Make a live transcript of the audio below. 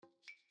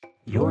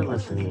You're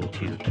listening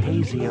to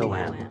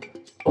KZOM,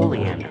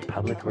 Oleander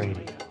Public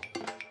Radio.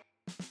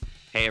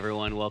 Hey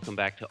everyone, welcome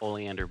back to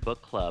Oleander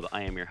Book Club.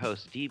 I am your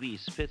host, DB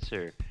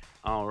Spitzer.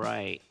 All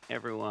right,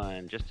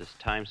 everyone, just to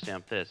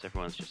timestamp this,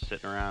 everyone's just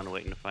sitting around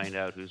waiting to find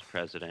out who's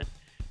president.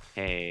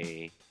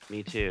 Hey,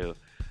 me too.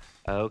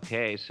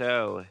 Okay,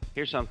 so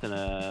here's something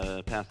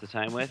to pass the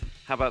time with.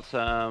 How about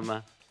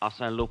some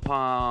Arsène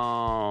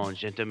Lupin,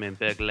 Gentleman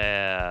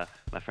Burglar?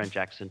 My French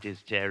accent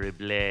is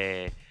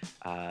terrible.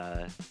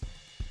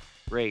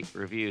 Rate,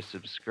 review,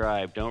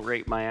 subscribe. Don't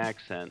rate my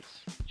accents.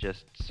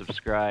 Just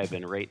subscribe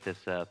and rate this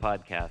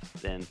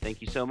podcast. And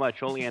thank you so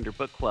much. Oleander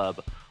Book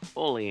Club,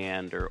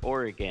 Oleander,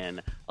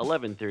 Oregon,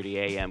 11:30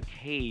 a.m.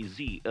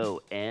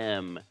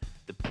 KZOM.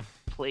 The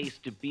place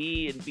to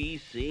be and be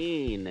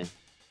seen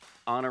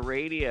on a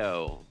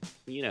radio.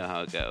 You know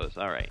how it goes.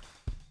 All right.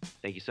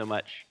 Thank you so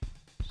much.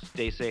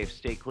 Stay safe,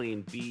 stay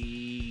clean,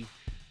 be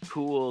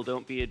cool,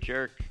 don't be a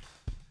jerk.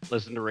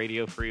 Listen to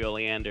Radio Free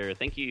Oleander.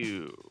 Thank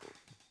you.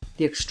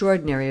 The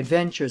Extraordinary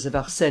Adventures of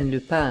Arsène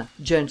Lupin,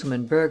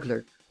 Gentleman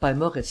Burglar, by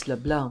Maurice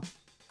Leblanc.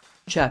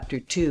 Chapter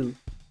 2.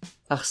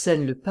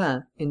 Arsène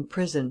Lupin in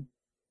Prison.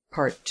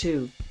 Part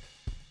 2.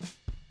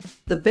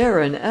 The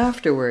Baron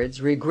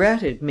afterwards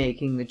regretted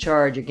making the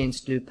charge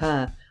against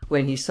Lupin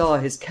when he saw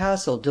his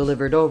castle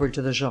delivered over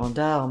to the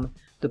gendarmes,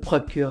 the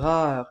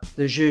procureur,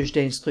 the juge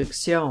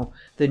d'instruction,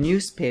 the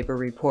newspaper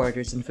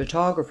reporters and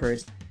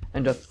photographers,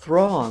 and a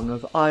throng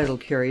of idle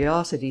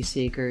curiosity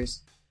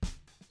seekers.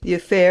 The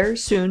affair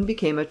soon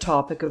became a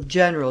topic of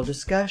general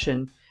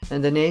discussion,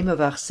 and the name of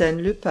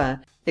Arsène Lupin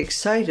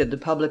excited the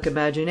public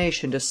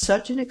imagination to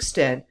such an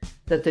extent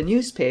that the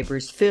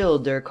newspapers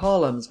filled their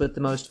columns with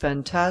the most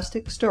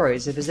fantastic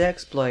stories of his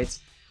exploits,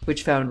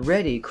 which found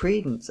ready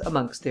credence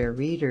amongst their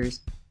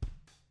readers.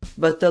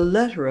 But the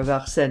letter of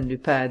Arsène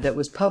Lupin that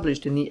was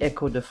published in the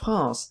Echo de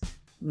France,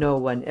 no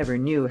one ever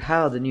knew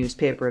how the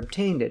newspaper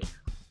obtained it,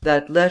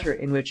 that letter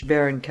in which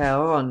Baron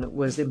Cahorn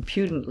was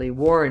impudently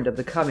warned of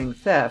the coming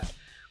theft,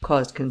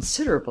 caused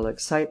considerable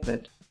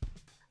excitement.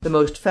 The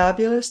most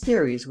fabulous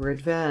theories were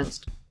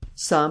advanced.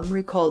 Some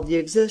recalled the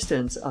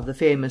existence of the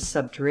famous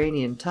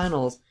subterranean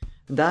tunnels,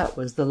 and that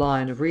was the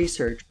line of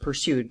research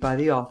pursued by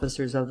the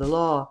officers of the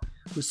law,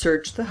 who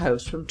searched the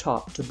house from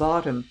top to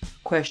bottom,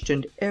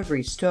 questioned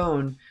every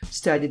stone,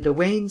 studied the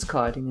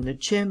wainscoting and the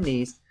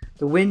chimneys,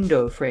 the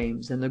window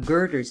frames and the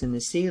girders in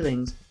the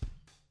ceilings.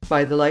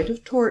 By the light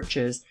of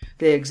torches,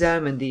 they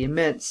examined the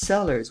immense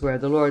cellars where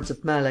the lords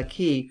of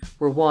Malaquis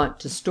were wont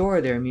to store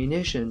their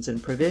munitions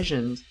and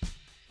provisions.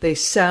 They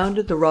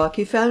sounded the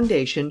rocky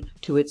foundation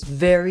to its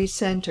very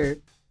centre.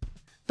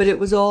 But it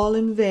was all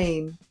in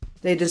vain.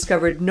 They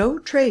discovered no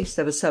trace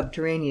of a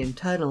subterranean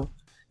tunnel.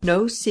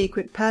 No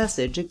secret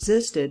passage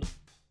existed.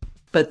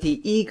 But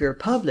the eager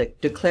public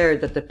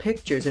declared that the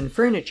pictures and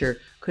furniture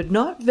could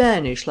not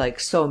vanish like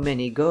so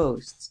many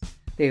ghosts.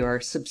 They are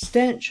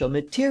substantial,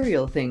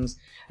 material things,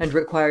 and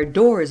require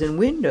doors and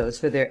windows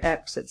for their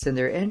exits and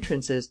their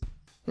entrances,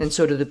 and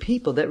so do the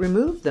people that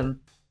removed them.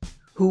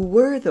 Who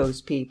were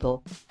those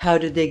people? How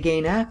did they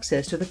gain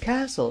access to the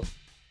castle?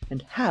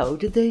 And how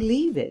did they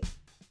leave it?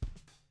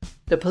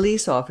 The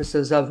police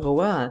officers of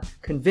Rouen,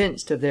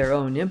 convinced of their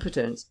own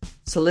impotence,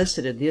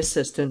 solicited the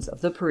assistance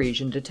of the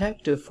Parisian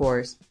detective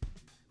force.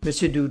 M.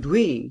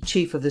 Dudouis,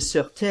 chief of the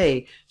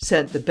Sûreté,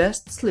 sent the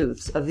best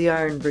sleuths of the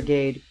Iron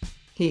Brigade.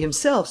 He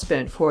himself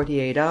spent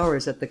 48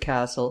 hours at the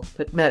castle,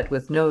 but met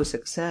with no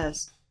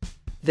success.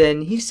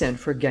 Then he sent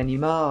for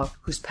Ganimard,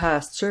 whose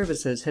past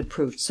services had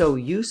proved so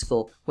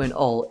useful when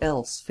all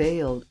else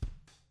failed.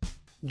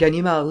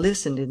 Ganimard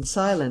listened in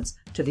silence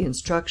to the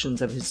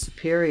instructions of his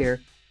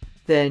superior.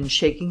 Then,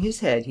 shaking his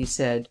head, he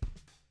said: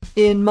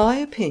 "In my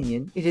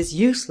opinion, it is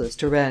useless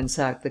to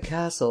ransack the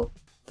castle.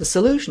 The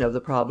solution of the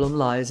problem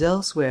lies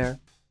elsewhere."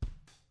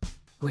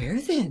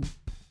 "Where then?"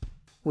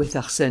 "With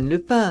Arsène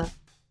Lupin."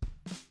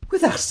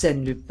 "With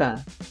Arsène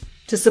Lupin?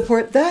 To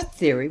support that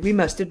theory, we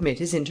must admit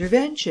his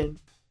intervention."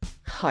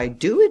 "I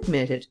do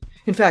admit it.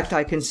 In fact,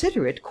 I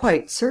consider it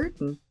quite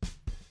certain."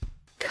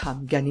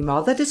 "Come,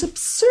 Ganimard, that is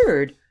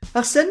absurd.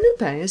 Arsène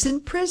Lupin is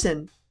in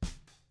prison."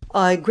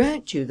 "I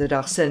grant you that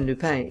Arsène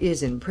Lupin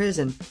is in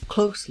prison,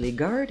 closely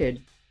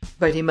guarded.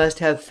 But he must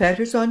have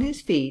fetters on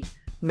his feet,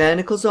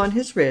 manacles on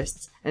his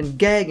wrists, and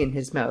gag in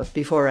his mouth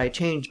before I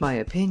change my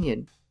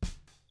opinion."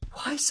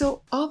 "Why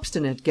so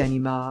obstinate,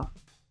 Ganimard?"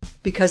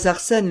 "Because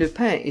Arsène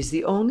Lupin is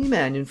the only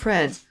man in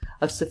France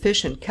of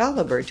sufficient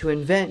calibre to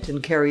invent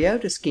and carry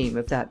out a scheme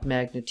of that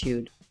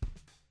magnitude."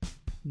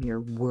 "Mere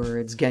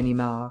words,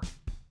 Ganimard."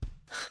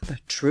 "But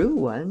true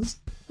ones.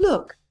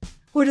 Look!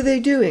 What are they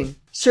doing?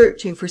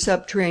 Searching for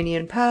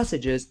subterranean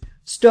passages,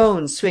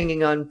 stones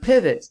swinging on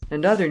pivots,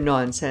 and other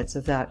nonsense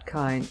of that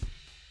kind.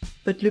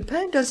 But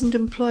Lupin doesn't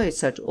employ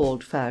such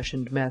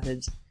old-fashioned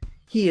methods.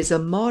 He is a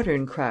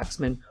modern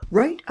cracksman,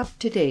 right up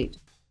to date.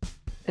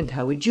 And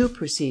how would you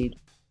proceed?"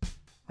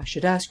 "I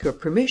should ask your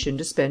permission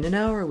to spend an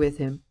hour with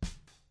him."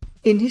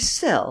 "In his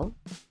cell?"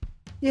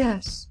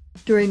 "Yes.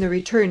 During the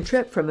return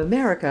trip from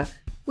America,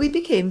 We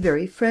became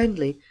very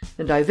friendly,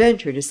 and I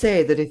venture to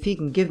say that if he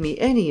can give me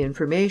any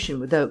information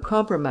without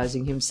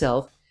compromising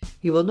himself,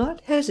 he will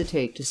not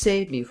hesitate to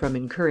save me from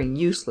incurring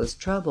useless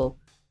trouble."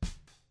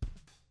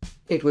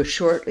 It was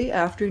shortly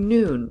after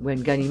noon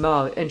when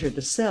Ganimard entered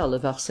the cell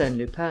of Arsène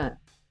Lupin.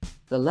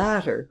 The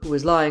latter, who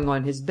was lying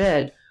on his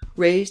bed,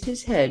 raised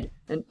his head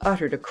and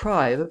uttered a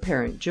cry of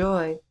apparent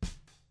joy.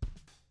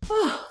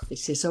 "Oh,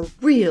 this is a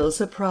real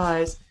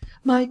surprise!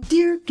 My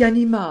dear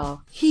Ganimard,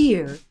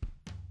 here!"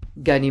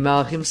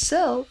 "Ganimard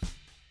himself?"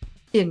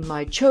 "In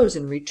my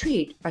chosen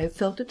retreat, I have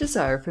felt a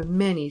desire for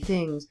many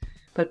things,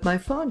 but my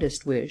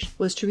fondest wish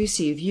was to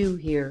receive you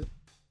here."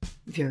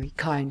 "Very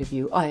kind of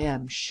you, I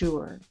am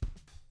sure."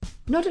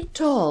 "Not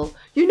at all.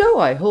 You know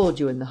I hold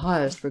you in the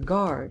highest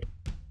regard."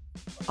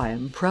 "I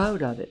am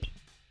proud of it."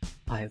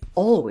 "I have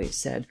always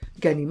said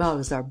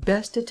Ganimard is our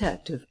best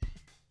detective.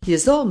 He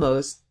is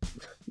almost,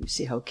 you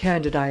see how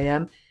candid I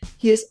am,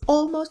 he is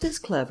almost as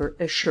clever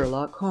as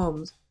Sherlock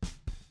Holmes.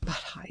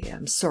 But I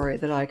am sorry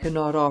that I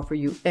cannot offer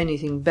you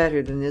anything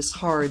better than this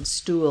hard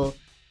stool,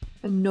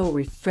 and no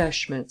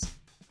refreshments,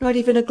 not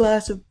even a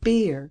glass of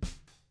beer.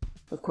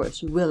 Of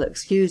course, you will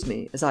excuse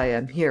me, as I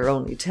am here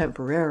only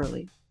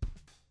temporarily."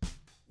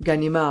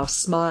 Ganimard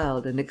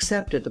smiled and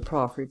accepted the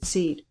proffered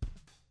seat.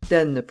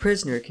 Then the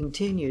prisoner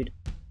continued: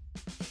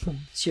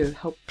 "Monsieur,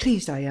 how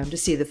pleased I am to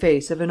see the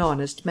face of an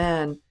honest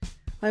man.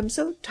 I am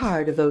so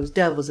tired of those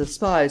devils of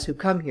spies who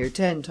come here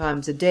 10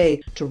 times a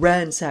day to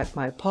ransack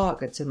my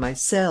pockets and my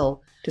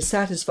cell, to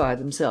satisfy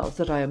themselves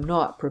that I am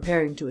not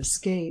preparing to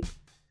escape.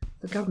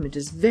 The government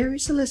is very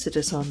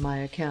solicitous on my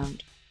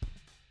account."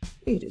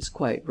 "It is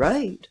quite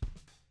right."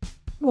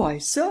 "Why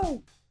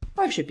so?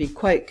 I should be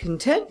quite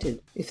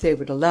contented if they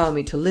would allow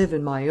me to live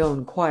in my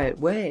own quiet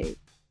way."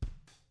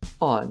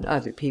 "On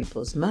other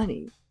people's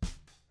money."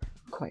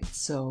 "Quite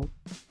so.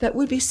 That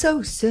would be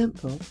so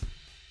simple.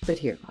 But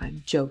here,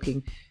 I'm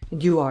joking,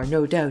 and you are,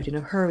 no doubt, in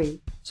a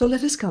hurry. So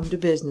let us come to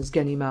business,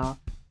 Ganimard.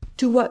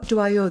 To what do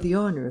I owe the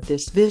honour of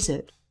this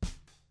visit?"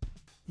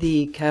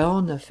 "The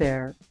Caornes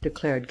affair,"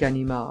 declared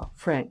Ganimard,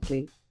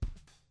 frankly.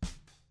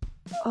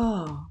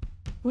 "Ah,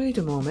 wait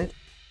a moment.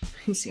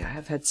 You see, I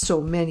have had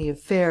so many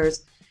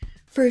affairs.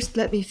 First,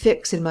 let me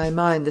fix in my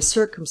mind the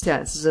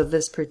circumstances of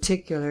this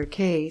particular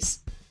case.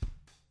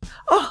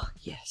 Ah,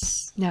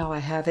 yes, now I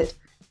have it.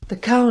 The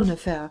Caornes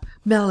affair,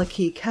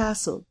 Malaquis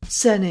Castle,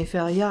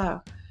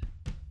 Seine-Inférieure.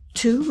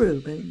 2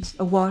 Rubens,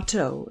 a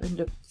Watteau, and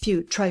a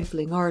few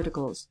trifling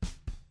articles."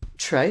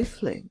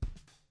 "Trifling?"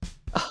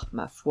 "Ah,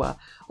 ma foi,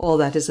 all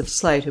that is of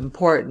slight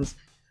importance.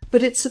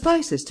 But it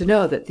suffices to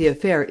know that the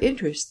affair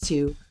interests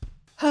you.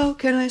 How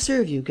can I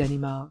serve you,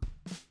 Ganimard?"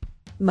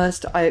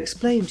 "Must I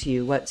explain to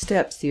you what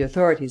steps the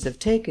authorities have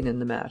taken in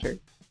the matter?"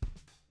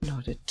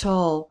 "Not at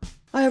all.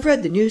 I have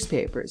read the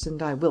newspapers,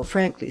 and I will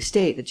frankly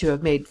state that you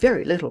have made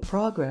very little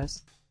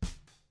progress."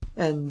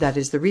 "And that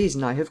is the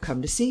reason I have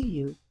come to see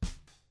you."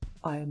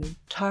 "I am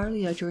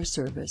entirely at your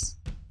service."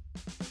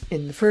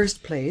 "In the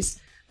first place,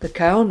 the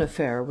Caornes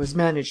affair was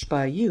managed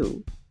by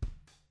you?"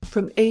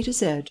 "From A to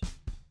Z."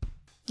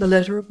 "The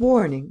letter of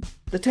warning?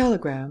 The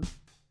telegram?"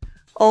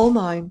 "All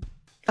mine.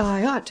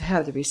 I ought to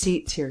have the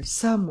receipts here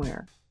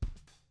somewhere."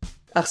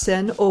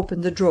 Arsène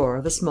opened the drawer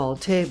of a small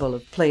table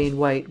of plain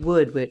white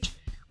wood which,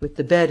 with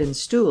the bed and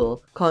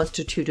stool,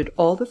 constituted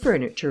all the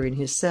furniture in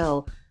his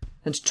cell,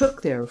 and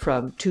took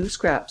therefrom 2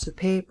 scraps of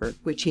paper,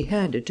 which he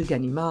handed to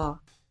Ganimard.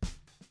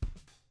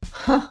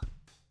 "Huh!"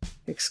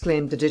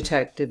 exclaimed the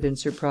detective in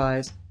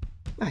surprise.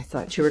 "I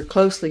thought you were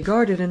closely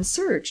guarded and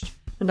searched,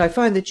 and I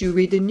find that you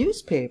read the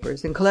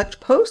newspapers and collect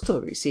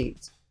postal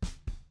receipts.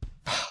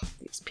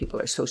 These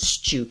people are so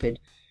stupid.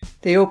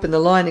 They open the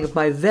lining of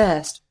my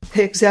vest,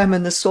 they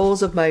examine the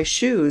soles of my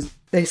shoes,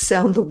 they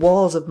sound the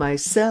walls of my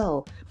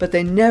cell, but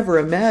they never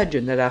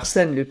imagine that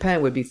Arsène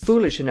Lupin would be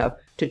foolish enough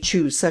to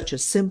choose such a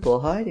simple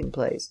hiding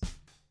place."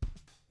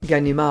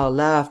 Ganimard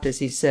laughed as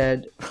he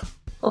said: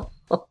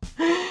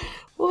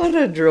 "What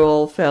a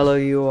droll fellow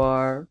you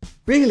are!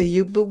 Really,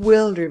 you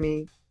bewilder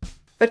me.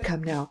 But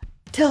come now,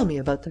 tell me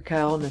about the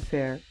Caornes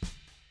affair."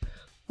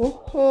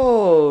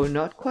 "Oh,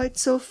 not quite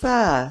so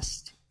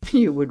fast.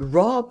 You would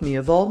rob me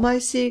of all my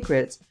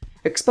secrets,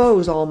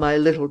 expose all my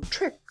little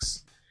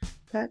tricks.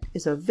 That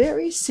is a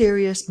very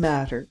serious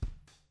matter.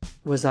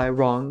 Was I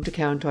wrong to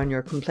count on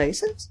your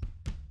complaisance?"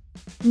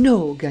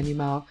 "No,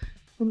 Ganimard,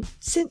 and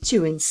since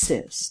you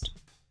insist."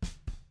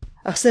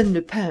 Arsène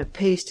Lupin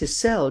paced his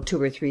cell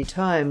 2 or 3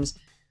 times.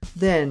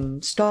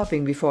 Then,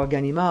 stopping before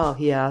Ganimard,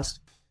 he asked: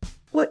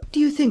 "What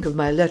do you think of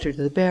my letter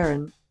to the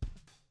baron?"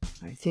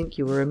 "I think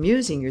you were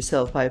amusing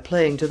yourself by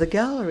playing to the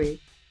gallery."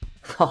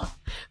 "Ah,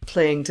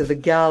 playing to the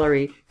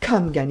gallery!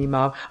 Come,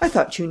 Ganimard, I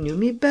thought you knew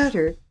me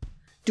better.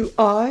 Do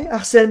I,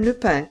 Arsène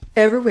Lupin,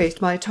 ever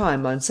waste my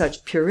time on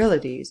such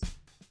puerilities?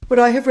 Would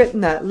I have written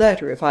that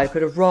letter if I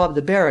could have robbed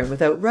the baron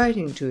without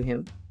writing to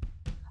him?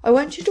 I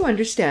want you to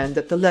understand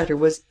that the letter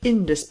was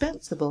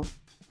indispensable.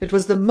 It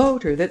was the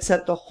motor that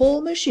set the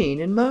whole machine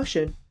in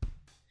motion.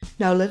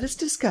 Now let us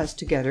discuss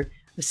together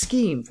a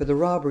scheme for the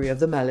robbery of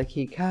the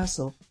Malaquis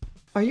Castle.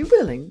 Are you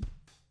willing?"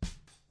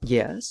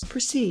 Yes,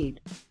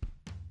 proceed.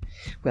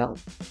 Well,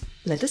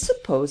 let us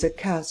suppose a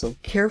castle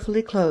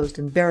carefully closed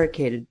and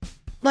barricaded,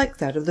 like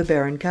that of the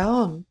Baron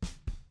Cahorn.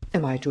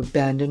 Am I to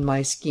abandon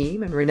my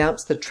scheme and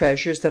renounce the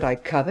treasures that I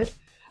covet,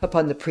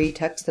 upon the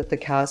pretext that the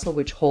castle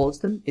which holds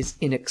them is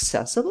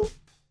inaccessible?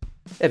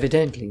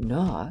 Evidently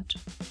not.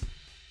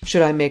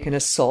 Should I make an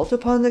assault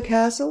upon the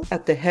castle,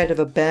 at the head of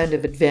a band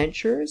of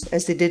adventurers,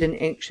 as they did in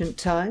ancient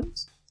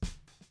times?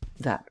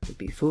 That would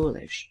be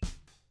foolish.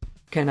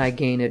 Can I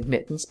gain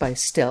admittance by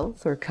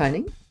stealth or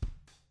cunning?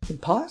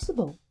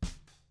 Impossible.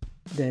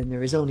 Then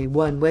there is only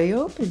one way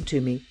open to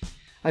me.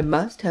 I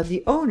must have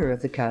the owner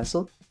of the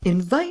castle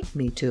invite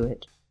me to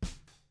it.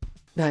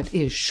 That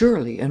is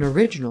surely an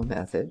original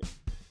method.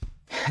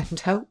 And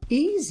how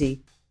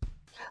easy!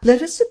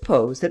 Let us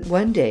suppose that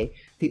one day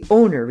the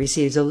owner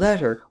receives a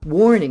letter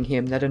warning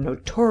him that a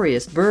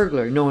notorious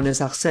burglar known as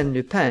Arsène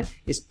Lupin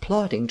is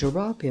plotting to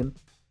rob him.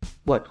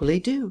 What will he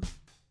do?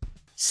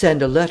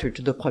 Send a letter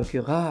to the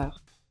procureur,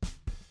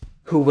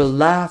 who will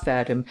laugh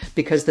at him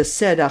because the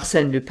said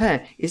Arsène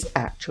Lupin is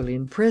actually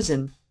in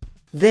prison.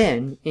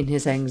 Then, in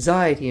his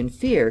anxiety and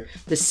fear,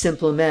 the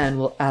simple man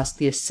will ask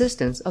the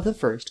assistance of the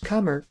first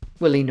comer,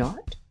 will he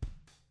not?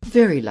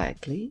 Very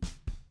likely.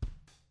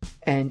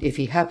 And if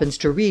he happens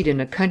to read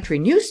in a country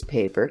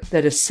newspaper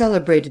that a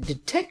celebrated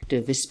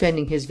detective is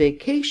spending his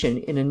vacation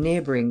in a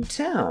neighbouring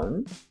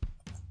town,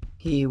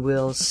 he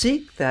will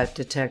seek that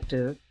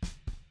detective.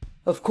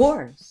 Of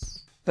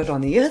course. But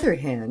on the other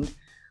hand,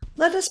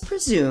 let us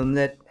presume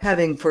that,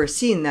 having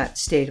foreseen that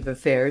state of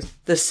affairs,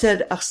 the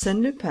said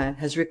Arsène Lupin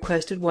has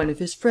requested one of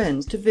his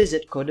friends to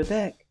visit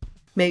Caudebec,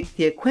 make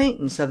the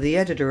acquaintance of the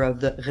editor of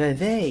the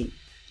Réveil,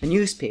 a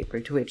newspaper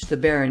to which the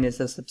Baron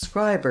is a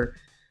subscriber,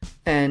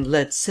 and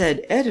let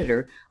said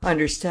editor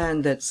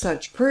understand that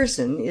such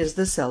person is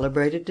the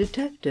celebrated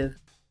detective.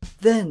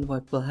 Then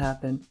what will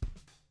happen?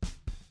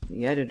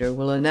 The editor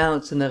will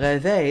announce in the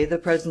Réveil the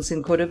presence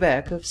in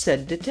Caudebec of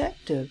said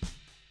detective.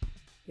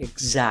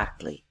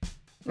 Exactly.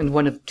 And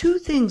one of two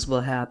things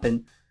will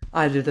happen.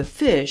 Either the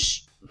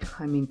fish,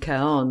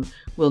 Cahorn,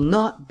 will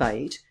not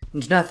bite,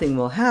 and nothing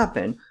will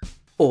happen,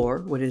 or,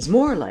 what is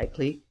more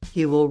likely,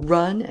 he will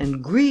run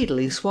and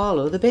greedily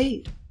swallow the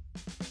bait.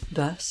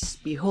 Thus,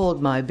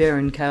 behold my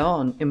Baron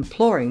Cahorn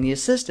imploring the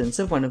assistance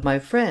of one of my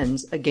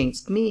friends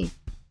against me.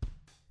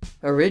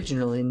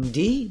 Original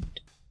indeed.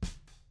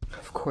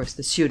 Of course,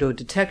 the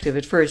pseudo-detective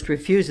at first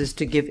refuses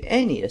to give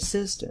any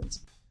assistance.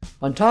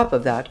 On top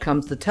of that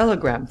comes the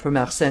telegram from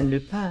Arsène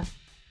Lupin.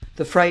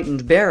 The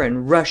frightened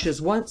Baron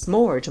rushes once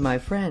more to my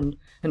friend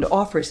and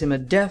offers him a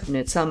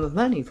definite sum of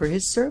money for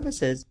his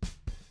services.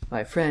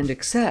 My friend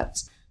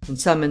accepts and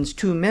summons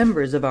two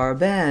members of our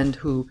band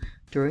who,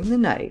 during the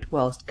night,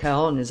 whilst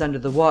Cahorn is under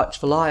the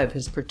watchful eye of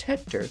his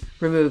protector,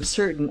 removes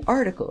certain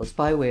articles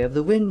by way of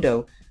the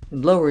window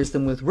and lowers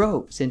them with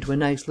ropes into a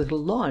nice little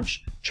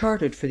launch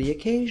chartered for the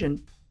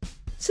occasion.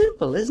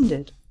 Simple, isn't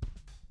it?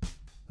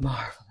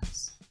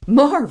 Marvellous!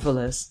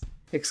 Marvellous!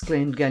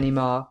 Exclaimed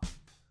Ganimard.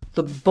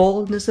 The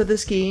boldness of the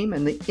scheme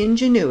and the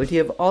ingenuity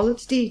of all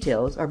its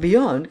details are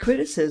beyond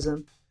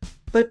criticism.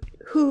 But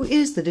who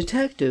is the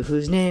detective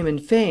whose name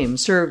and fame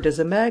served as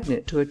a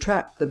magnet to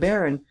attract the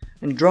Baron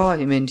and draw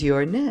him into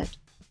your net?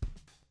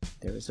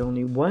 There is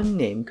only one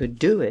name could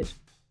do it.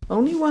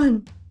 Only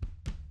one.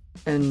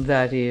 And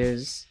that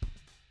is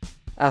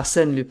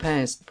Arsène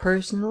Lupin's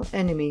personal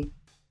enemy,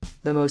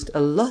 the most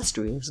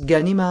illustrious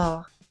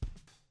Ganimard.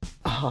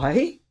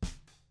 I?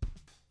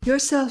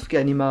 Yourself,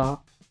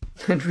 Ganimard.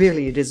 And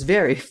really it is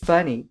very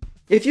funny.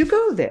 If you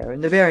go there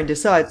and the Baron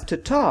decides to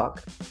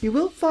talk, you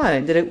will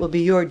find that it will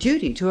be your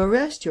duty to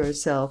arrest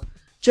yourself,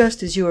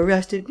 just as you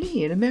arrested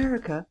me in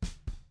America.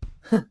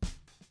 The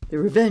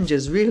revenge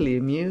is really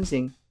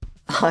amusing.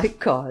 I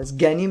cause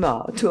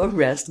Ganimard to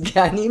arrest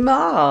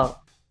Ganimard.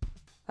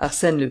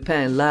 Arsène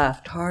Lupin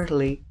laughed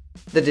heartily.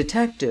 The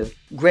detective,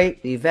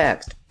 greatly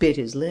vexed, bit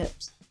his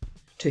lips.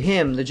 To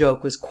him the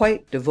joke was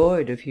quite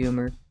devoid of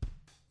humour.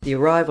 The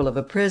arrival of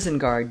a prison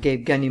guard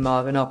gave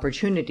Ganimard an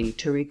opportunity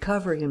to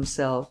recover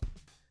himself.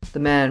 The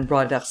man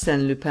brought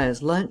Arsène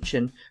Lupin's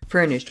luncheon,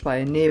 furnished by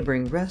a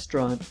neighbouring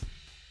restaurant.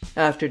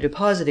 After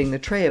depositing the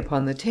tray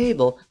upon the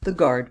table, the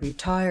guard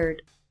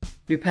retired.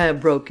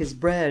 Lupin broke his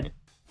bread,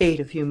 ate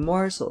a few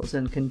morsels,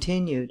 and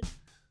continued: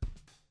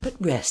 "But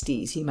rest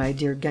easy, my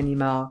dear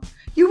Ganimard.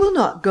 You will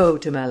not go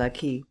to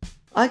Malaquis.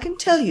 I can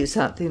tell you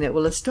something that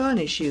will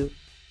astonish you.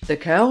 The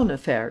Cahorn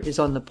affair is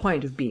on the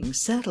point of being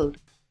settled."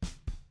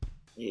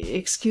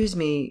 "Excuse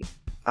me,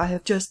 I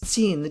have just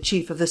seen the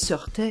chief of the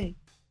Sûreté."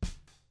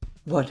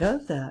 "What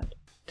of that?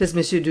 Does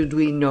M.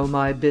 Dudouis know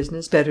my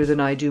business better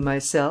than I do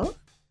myself?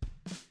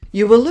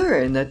 You will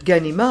learn that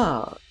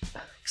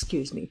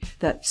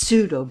that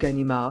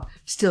pseudo-Ganimard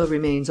still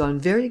remains on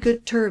very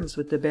good terms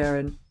with the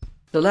Baron.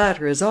 The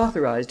latter has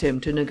authorized him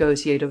to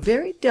negotiate a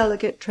very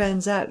delicate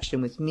transaction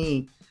with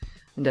me,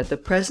 and at the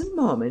present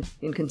moment,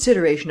 in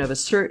consideration of a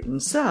certain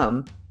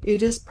sum,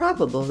 it is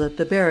probable that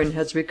the Baron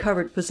has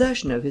recovered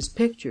possession of his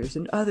pictures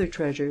and other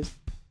treasures,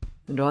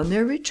 and on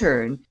their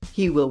return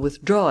he will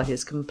withdraw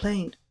his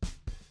complaint.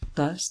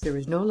 Thus there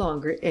is no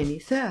longer any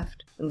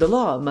theft, and the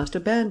law must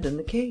abandon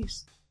the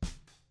case."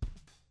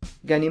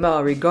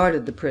 Ganimard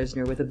regarded the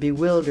prisoner with a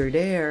bewildered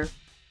air.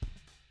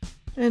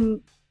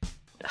 "And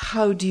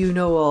how do you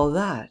know all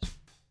that?"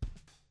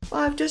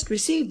 "I've just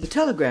received the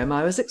telegram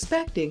I was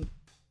expecting."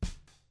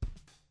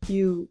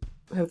 "You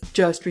have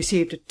just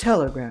received a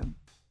telegram?"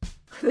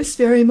 "This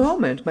very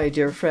moment, my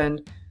dear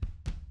friend.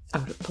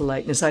 Out of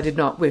politeness, I did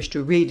not wish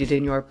to read it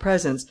in your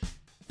presence,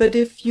 but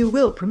if you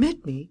will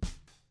permit me."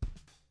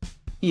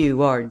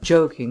 "You are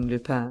joking,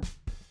 Lupin."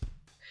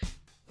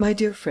 "My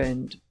dear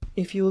friend,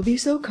 if you will be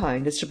so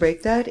kind as to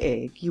break that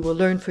egg, you will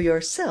learn for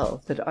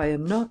yourself that I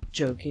am not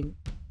joking."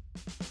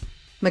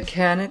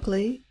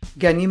 Mechanically,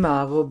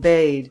 Ganimard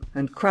obeyed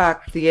and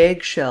cracked the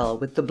egg-shell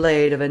with the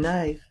blade of a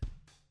knife.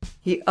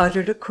 He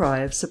uttered a cry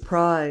of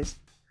surprise.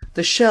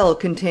 The shell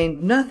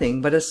contained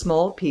nothing but a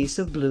small piece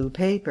of blue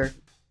paper.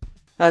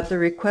 At the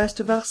request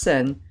of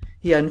Arsène,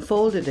 he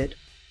unfolded it.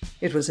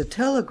 It was a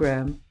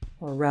telegram,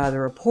 or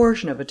rather a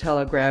portion of a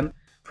telegram,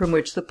 from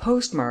which the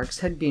postmarks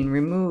had been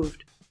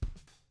removed.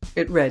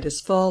 It read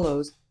as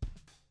follows: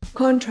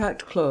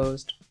 "Contract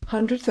closed.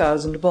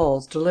 100,000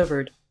 balls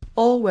delivered.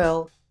 All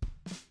well."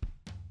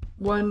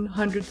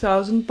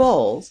 100,000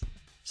 balls?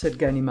 said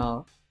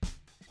Ganimard.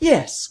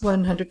 "Yes,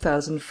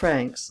 100,000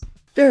 francs.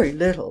 Very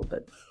little,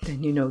 but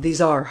then, you know,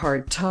 these are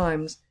hard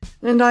times.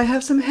 And I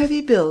have some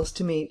heavy bills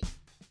to meet.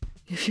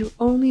 If you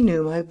only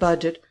knew my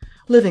budget,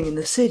 living in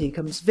the city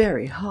comes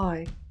very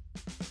high."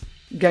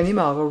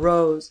 Ganimard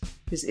arose.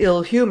 His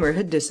ill humour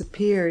had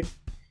disappeared.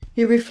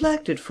 He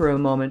reflected for a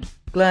moment,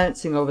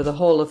 glancing over the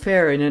whole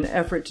affair in an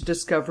effort to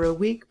discover a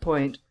weak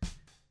point.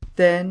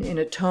 Then, in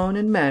a tone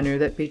and manner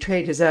that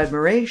betrayed his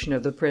admiration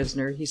of the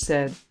prisoner, he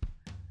said: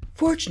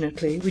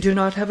 "Fortunately, we do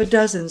not have a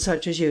dozen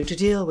such as you to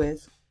deal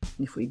with.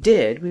 If we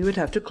did, we would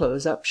have to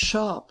close up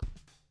shop."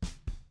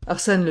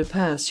 Arsène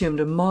Lupin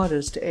assumed a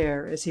modest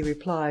air, as he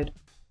replied: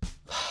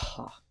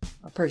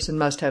 "A person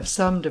must have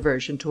some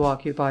diversion to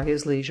occupy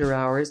his leisure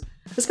hours,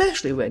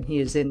 especially when he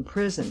is in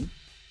prison."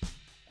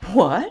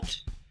 "What?"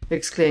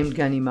 exclaimed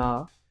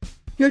Ganimard.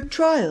 "Your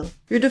trial,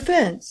 your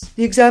defence,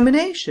 the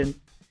examination.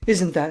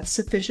 Isn't that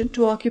sufficient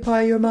to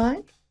occupy your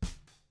mind?"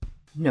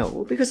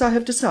 "No, because I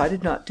have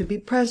decided not to be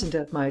present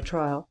at my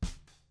trial."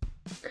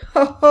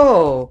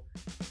 "Oh!"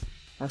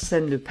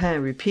 Arsène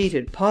Lupin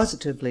repeated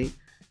positively: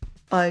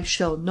 "I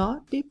shall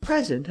not be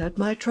present at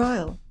my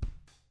trial."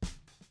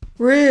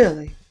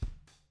 "Really?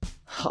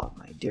 Ah,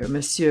 my dear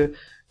monsieur,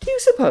 do you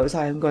suppose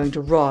I am going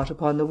to rot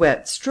upon the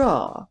wet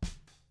straw?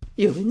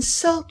 You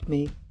insult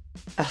me.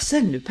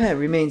 Arsène Lupin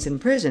remains in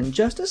prison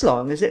just as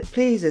long as it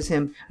pleases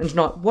him, and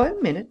not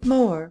 1 minute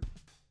more."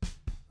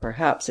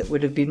 "Perhaps it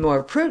would have been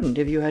more prudent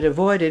if you had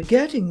avoided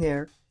getting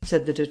there,"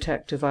 said the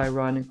detective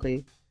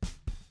ironically.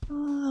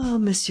 "Ah,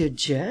 monsieur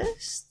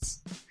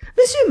jests?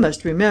 Monsieur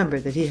must remember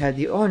that he had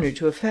the honour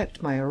to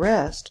effect my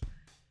arrest.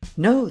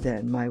 Know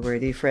then, my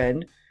worthy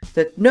friend,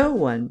 that no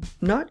one,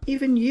 not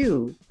even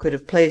you, could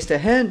have placed a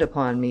hand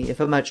upon me if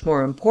a much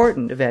more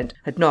important event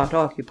had not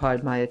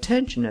occupied my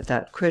attention at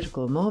that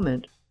critical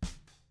moment."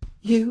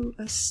 "You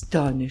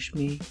astonish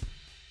me."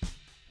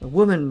 "A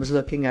woman was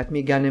looking at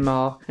me,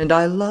 Ganimard, and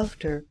I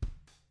loved her.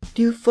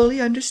 Do you fully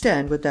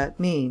understand what that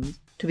means,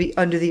 to be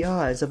under the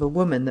eyes of a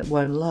woman that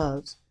one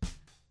loves?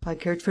 I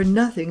cared for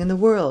nothing in the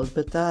world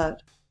but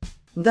that.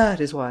 That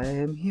is why I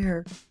am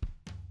here.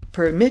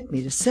 Permit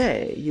me to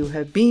say, you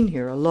have been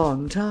here a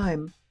long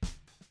time."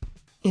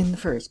 "In the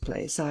first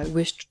place, I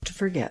wished to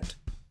forget."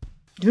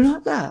 "Do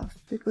not laugh.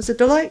 It was a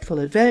delightful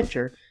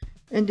adventure,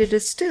 and it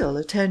is still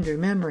a tender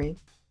memory.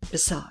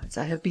 Besides,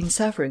 I have been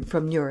suffering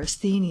from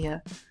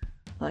neurasthenia.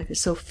 Life is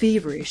so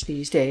feverish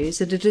these days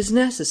that it is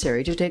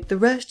necessary to take the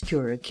rest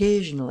cure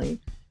occasionally,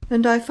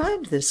 and I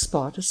find this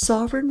spot a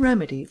sovereign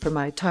remedy for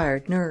my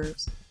tired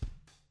nerves."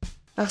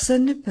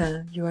 "Arsène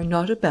Lupin, you are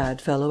not a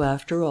bad fellow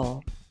after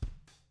all."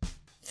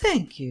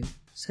 "Thank you,"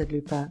 said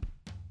Lupin.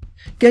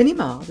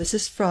 "Ganimard, this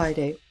is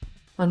Friday.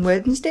 On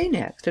Wednesday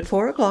next, at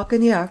 4 o'clock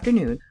in the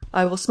afternoon,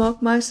 I will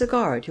smoke my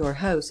cigar at your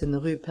house in the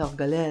Rue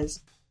Pergolèse."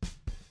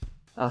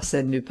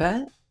 "Arsène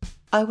Lupin,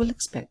 I will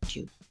expect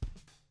you."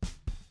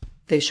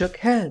 They shook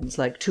hands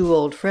like two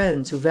old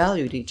friends who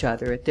valued each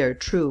other at their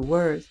true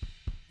worth.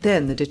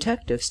 Then the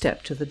detective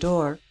stepped to the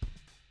door.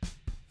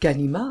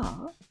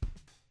 "Ganimard?"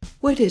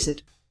 "What is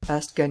it?"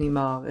 asked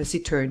Ganimard, as he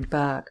turned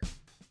back.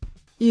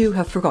 "You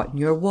have forgotten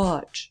your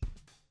watch."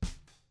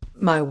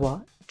 "My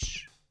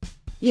watch?"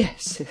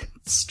 "Yes, it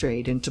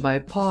strayed into my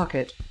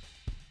pocket."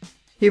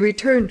 He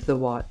returned the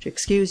watch,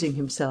 excusing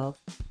himself.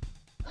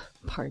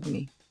 "Pardon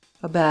me.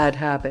 A bad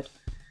habit.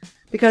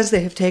 Because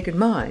they have taken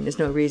mine is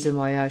no reason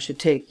why I should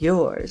take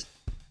yours.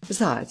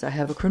 Besides, I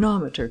have a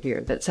chronometer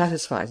here that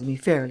satisfies me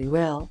fairly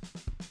well."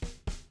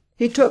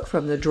 He took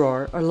from the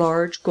drawer a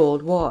large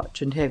gold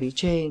watch and heavy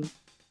chain.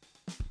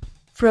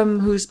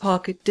 "From whose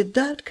pocket did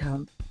that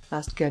come?"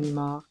 asked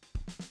Ganimard.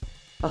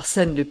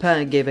 Arsène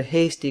Lupin gave a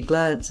hasty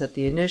glance at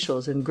the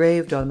initials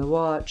engraved on the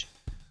watch.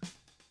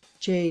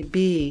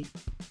 "J.B.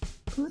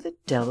 Who the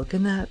devil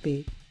can that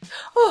be?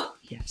 Oh,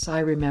 yes, I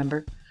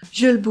remember.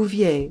 Jules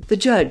Bouvier, the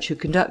judge who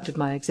conducted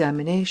my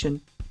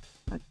examination.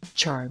 A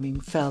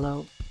charming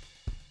fellow."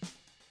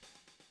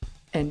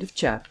 End of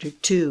chapter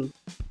 2.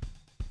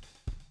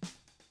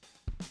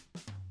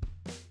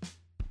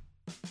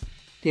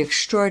 The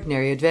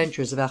Extraordinary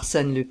Adventures of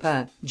Arsène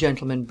Lupin,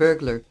 Gentleman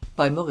Burglar,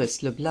 by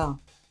Maurice Leblanc.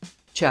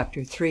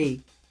 Chapter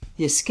 3.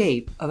 The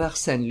Escape of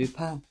Arsène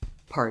Lupin.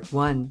 Part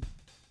 1.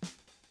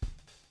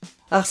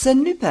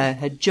 Arsène Lupin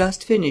had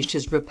just finished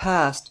his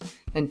repast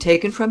and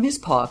taken from his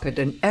pocket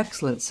an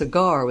excellent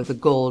cigar with a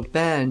gold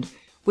band,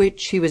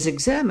 which he was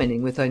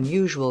examining with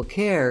unusual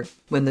care,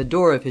 when the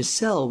door of his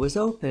cell was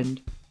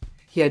opened.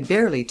 He had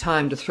barely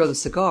time to throw the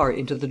cigar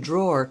into the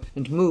drawer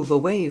and move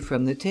away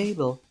from the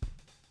table.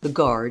 The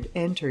guard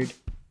entered.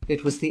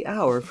 It was the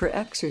hour for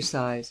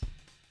exercise.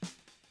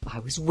 "I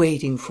was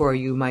waiting for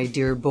you, my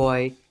dear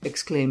boy,"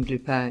 exclaimed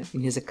Lupin,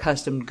 in his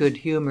accustomed good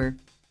humour.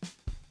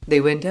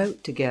 They went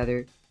out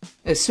together.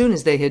 As soon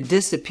as they had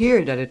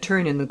disappeared at a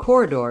turn in the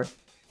corridor,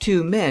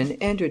 2 men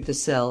entered the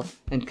cell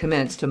and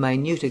commenced a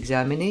minute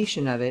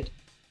examination of it.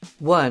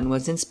 One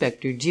was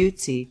Inspector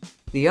Dieuzy,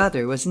 the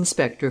other was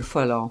Inspector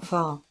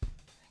Folenfant.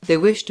 They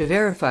wished to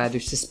verify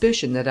their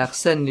suspicion that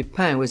Arsène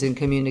Lupin was in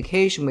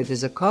communication with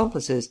his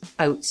accomplices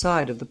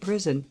outside of the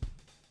prison.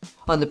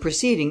 On the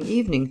preceding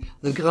evening,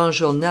 the Grand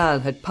Journal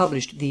had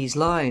published these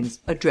lines,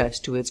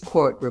 addressed to its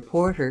court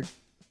reporter: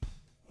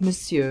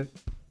 "Monsieur,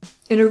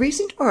 in a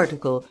recent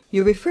article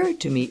you referred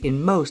to me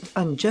in most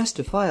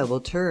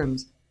unjustifiable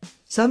terms.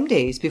 Some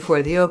days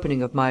before the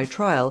opening of my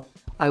trial,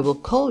 I will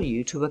call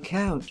you to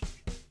account.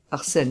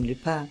 Arsène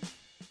Lupin."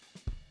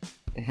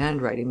 The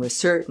handwriting was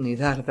certainly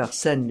that of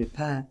Arsène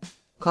Lupin.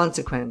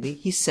 Consequently,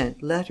 he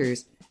sent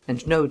letters,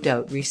 and no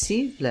doubt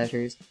received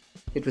letters.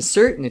 It was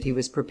certain that he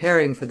was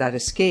preparing for that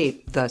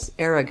escape thus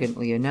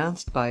arrogantly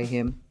announced by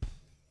him.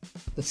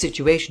 The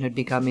situation had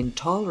become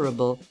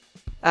intolerable.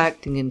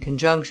 Acting in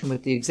conjunction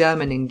with the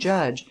examining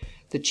judge,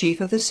 the chief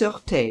of the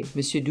Sûreté,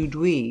 M.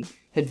 Dudouis,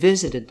 had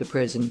visited the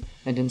prison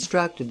and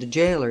instructed the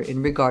gaoler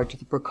in regard to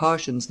the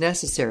precautions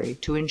necessary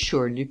to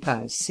ensure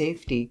Lupin's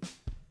safety.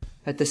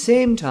 At the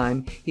same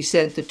time, he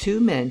sent the 2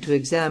 men to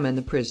examine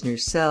the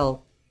prisoner's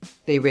cell.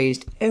 They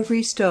raised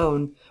every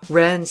stone,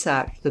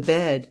 ransacked the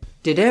bed,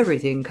 did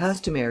everything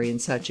customary in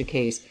such a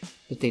case,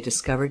 but they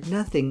discovered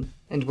nothing,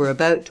 and were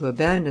about to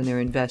abandon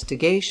their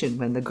investigation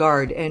when the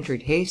guard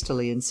entered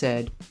hastily and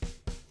said: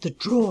 "The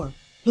drawer!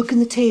 Look in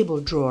the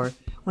table drawer.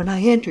 When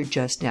I entered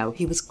just now,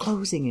 he was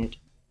closing it."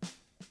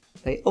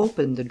 They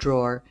opened the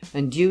drawer,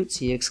 and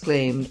Dieuzy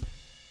exclaimed: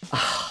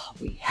 "Ah,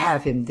 we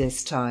have him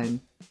this time!"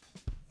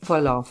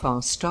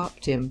 Folenfant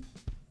stopped him.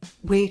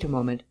 "Wait a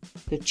moment.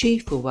 The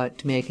chief will want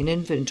to make an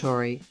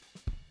inventory."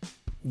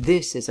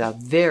 "This is a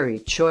very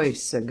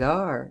choice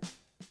cigar."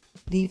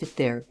 "Leave it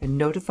there and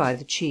notify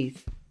the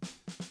chief."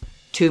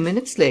 2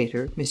 minutes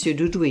later, M.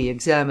 Dudouis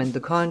examined the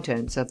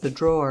contents of the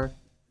drawer.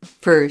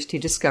 First, he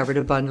discovered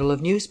a bundle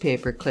of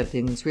newspaper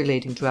clippings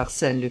relating to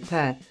Arsène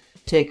Lupin,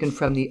 taken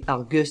from the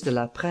Argus de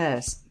la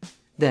Presse,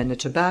 then a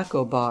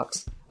tobacco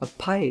box, a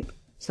pipe,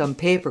 some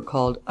paper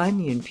called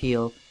onion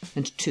peel,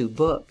 and 2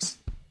 books.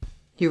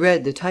 He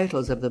read the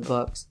titles of the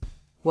books.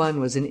 One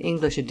was an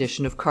English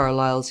edition of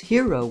Carlyle's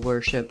Hero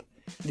Worship.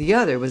 The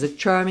other was a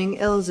charming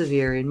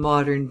Elzevir in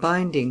modern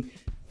binding,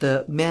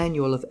 the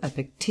Manual of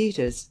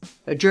Epictetus,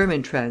 a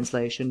German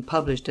translation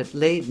published at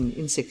Leyden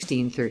in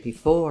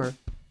 1634.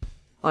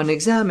 On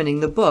examining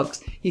the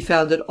books, he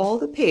found that all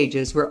the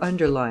pages were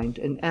underlined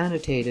and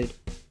annotated.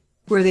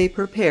 Were they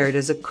prepared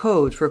as a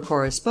code for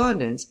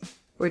correspondence,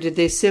 or did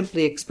they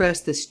simply express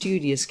the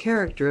studious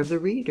character of the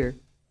reader?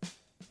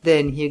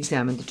 Then he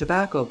examined the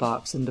tobacco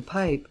box and the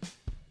pipe.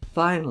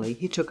 Finally,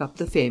 he took up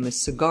the famous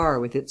cigar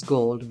with its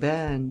gold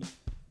band.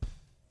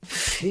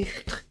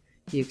 "Fichtre!"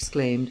 he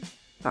exclaimed.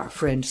 "Our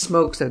friend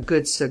smokes a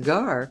good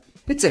cigar.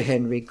 It's a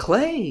Henry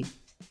Clay."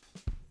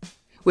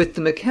 With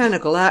the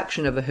mechanical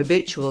action of a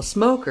habitual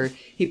smoker,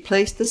 he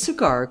placed the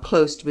cigar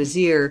close to his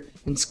ear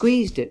and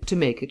squeezed it to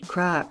make it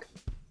crack.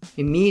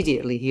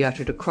 Immediately he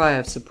uttered a cry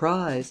of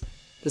surprise.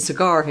 The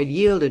cigar had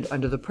yielded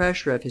under the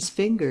pressure of his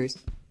fingers.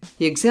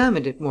 He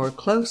examined it more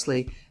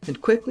closely,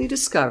 and quickly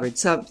discovered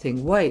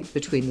something white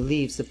between the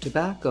leaves of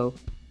tobacco.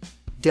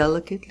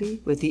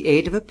 Delicately, with the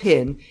aid of a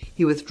pin,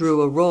 he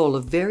withdrew a roll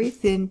of very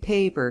thin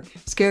paper,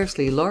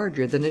 scarcely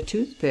larger than a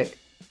toothpick.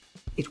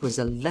 It was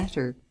a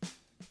letter.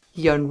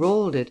 He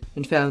unrolled it,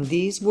 and found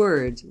these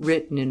words,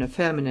 written in a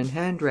feminine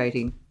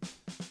handwriting: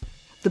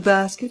 "The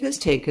basket has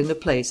taken the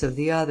place of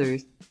the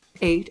others.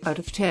 8 out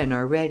of 10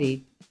 are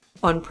ready.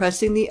 On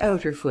pressing the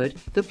outer foot,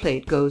 the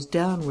plate goes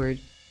downward.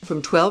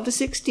 From 12 to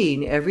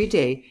 16 every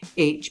day,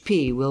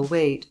 H.P. will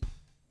wait.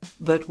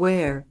 But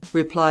where?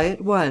 Reply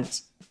at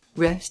once.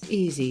 Rest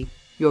easy.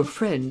 Your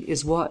friend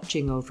is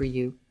watching over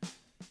you."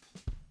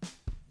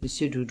 M.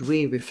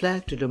 Dudouis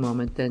reflected a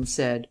moment, then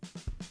said: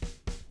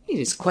 "It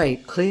is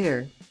quite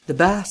clear. The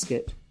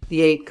basket,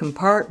 the 8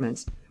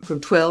 compartments, from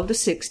 12 to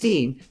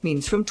 16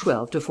 means from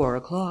 12 to 4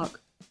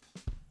 o'clock.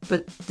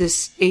 But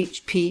this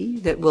H.P.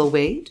 that will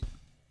wait?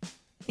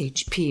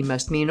 H.P.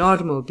 must mean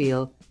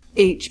automobile.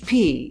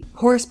 HP,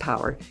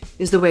 horsepower,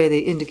 is the way they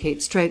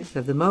indicate strength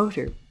of the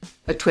motor.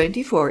 A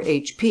 24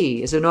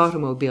 HP is an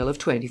automobile of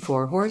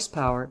 24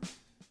 horsepower.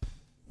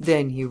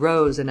 Then he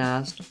rose and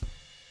asked,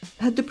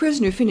 "Had the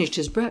prisoner finished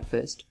his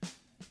breakfast?"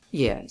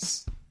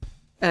 "Yes."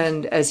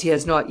 "And as he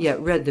has not yet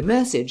read the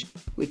message,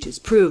 which is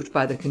proved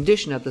by the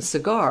condition of the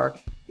cigar,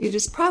 it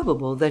is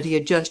probable that he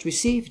had just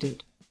received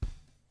it."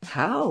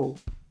 "How?"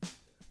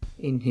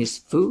 "In his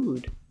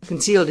food.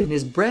 Concealed in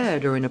his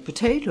bread or in a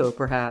potato,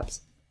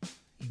 perhaps."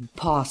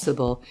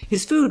 "Impossible!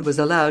 His food was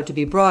allowed to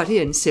be brought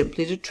in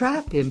simply to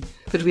trap him,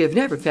 but we have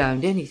never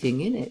found anything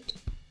in it."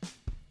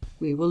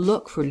 "We will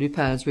look for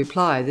Lupin's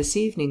reply this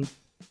evening.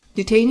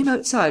 Detain him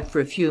outside for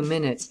a few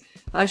minutes.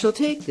 I shall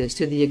take this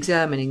to the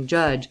examining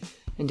judge,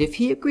 and if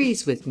he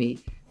agrees with me,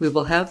 we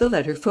will have the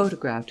letter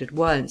photographed at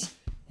once,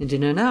 and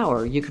in an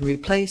hour you can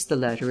replace the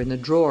letter in the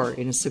drawer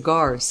in a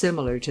cigar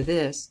similar to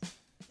this.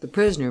 The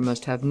prisoner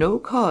must have no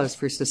cause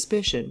for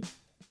suspicion."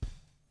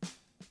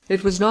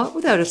 It was not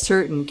without a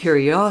certain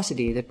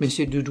curiosity that M.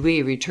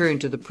 Dudouis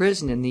returned to the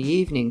prison in the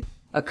evening,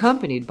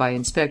 accompanied by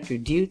Inspector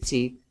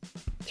Dieuzy.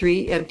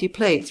 3 empty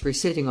plates were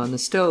sitting on the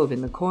stove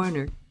in the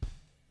corner.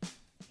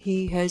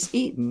 "He has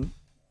eaten?"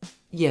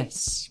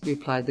 "Yes,"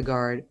 replied the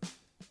guard.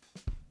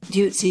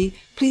 "Dieuzy,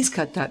 please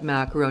cut that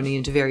macaroni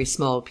into very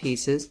small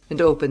pieces, and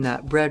open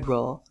that bread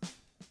roll."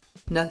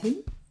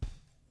 "Nothing?"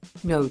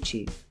 "No,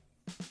 chief."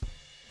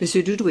 M.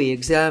 Dudouis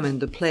examined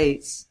the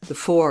plates, the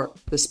fork,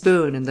 the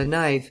spoon and the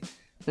knife,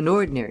 an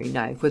ordinary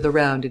knife with a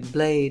rounded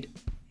blade.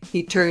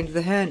 He turned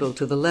the handle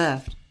to the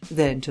left,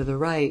 then to the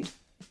right.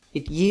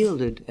 It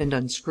yielded and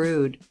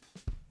unscrewed.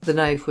 The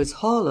knife was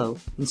hollow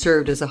and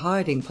served as a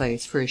hiding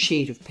place for a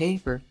sheet of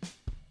paper.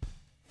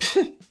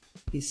 "Pfft!"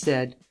 he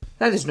said.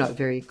 "That is not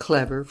very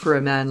clever for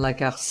a man like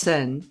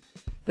Arsène.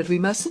 But we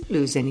mustn't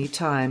lose any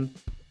time.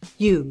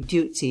 You,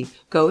 Dieuzy,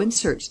 go and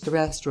search the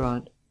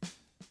restaurant."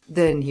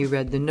 Then he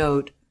read the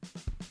note.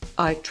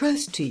 "I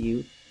trust to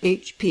you.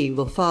 HP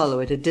will follow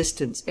at a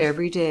distance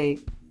every day.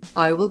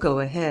 I will go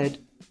ahead.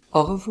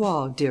 Au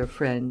revoir, dear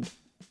friend."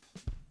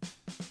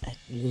 "At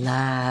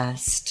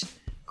last!"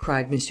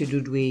 cried M.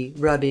 Dudouis,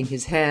 rubbing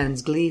his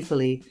hands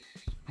gleefully.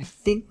 "I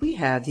think we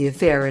have the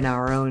affair in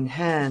our own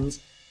hands.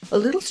 A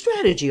little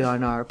strategy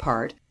on our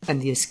part, and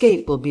the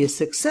escape will be a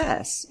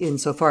success in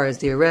so far as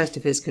the arrest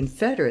of his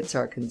confederates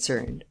are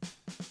concerned."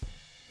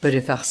 "But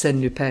if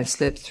Arsène Lupin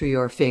slips through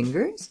your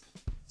fingers?"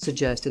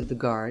 suggested the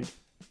guard.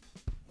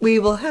 "We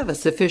will have a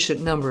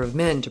sufficient number of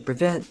men to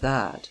prevent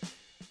that.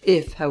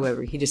 If,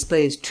 however, he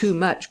displays too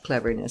much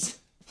cleverness,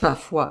 ma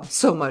foi,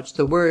 so much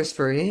the worse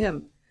for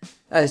him.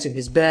 As to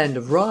his band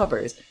of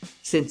robbers,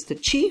 since the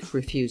chief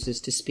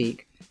refuses to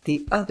speak,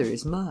 the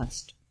others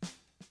must."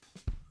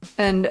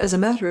 And, as a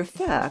matter of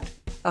fact,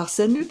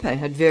 Arsène Lupin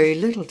had very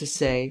little to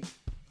say.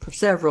 For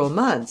several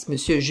months, M.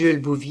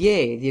 Jules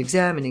Bouvier, the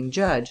examining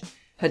judge,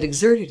 had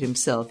exerted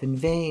himself in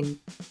vain.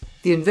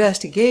 The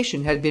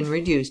investigation had been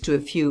reduced to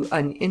a few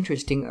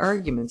uninteresting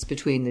arguments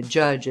between the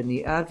judge and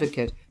the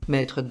advocate,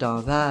 Maître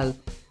Danval,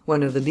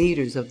 one of the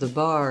leaders of the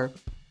bar.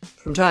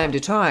 From time to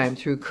time,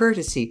 through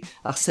courtesy,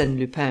 Arsène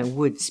Lupin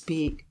would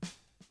speak.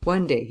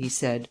 One day he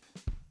said,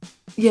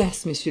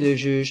 "Yes, Monsieur le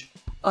Juge,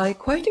 I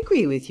quite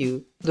agree with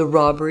you. The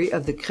robbery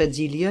of the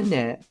Crédit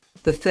Lyonnais,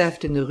 the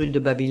theft in the Rue de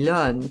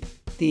Babylone,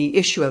 the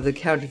issue of the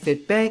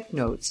counterfeit bank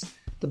notes,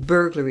 the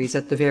burglaries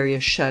at the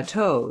various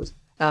châteaux,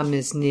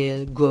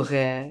 Armesnil,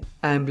 Gouret,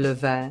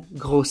 Imblevain,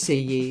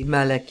 Groseilliers,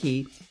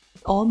 Malaquis,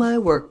 all my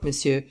work,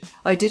 monsieur.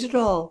 I did it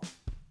all."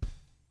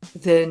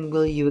 "Then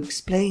will you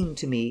explain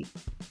to me?"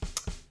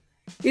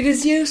 "It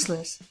is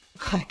useless.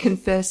 I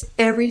confess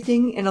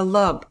everything in a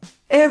lump,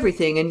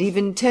 everything and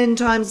even 10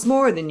 times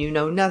more than you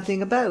know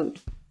nothing about."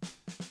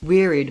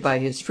 Wearied by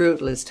his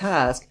fruitless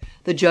task,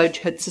 the judge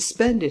had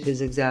suspended his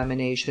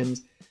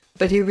examinations,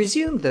 but he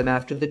resumed them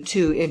after the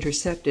 2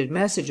 intercepted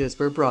messages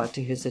were brought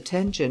to his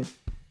attention,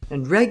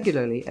 and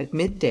regularly, at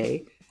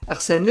midday,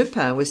 Arsène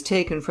Lupin was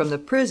taken from the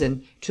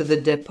prison to the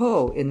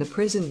Dépôt in the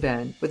prison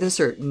van with a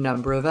certain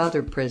number of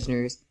other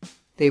prisoners.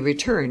 They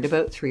returned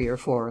about 3 or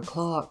 4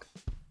 o'clock.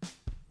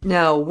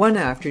 Now, one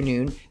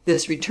afternoon,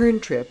 this return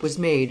trip was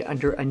made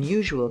under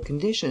unusual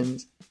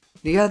conditions.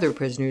 The other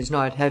prisoners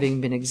not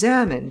having been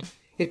examined,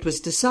 it was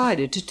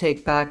decided to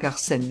take back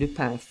Arsène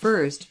Lupin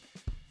first.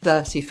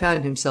 Thus he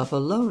found himself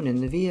alone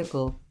in the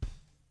vehicle.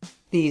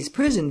 These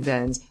prison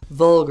vans,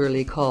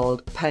 vulgarly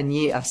called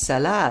paniers à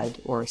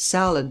salade, or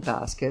salad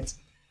baskets,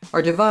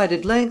 are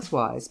divided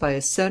lengthwise by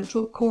a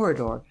central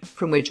corridor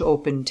from which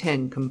open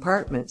 10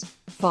 compartments,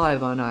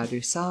 5 on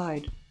either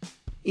side.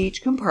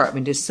 Each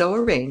compartment is so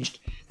arranged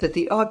that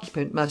the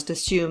occupant must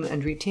assume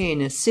and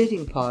retain a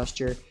sitting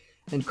posture,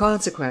 and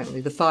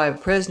consequently the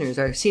 5 prisoners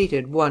are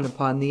seated one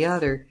upon the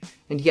other,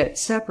 and yet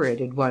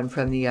separated one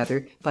from the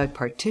other by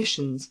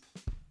partitions.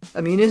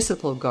 A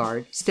municipal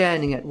guard,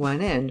 standing at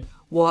one end,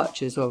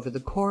 watches over the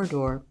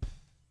corridor.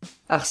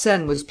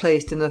 Arsène was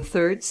placed in the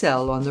 3rd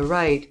cell on the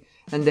right,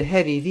 and the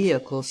heavy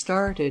vehicle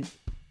started.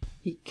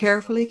 He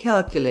carefully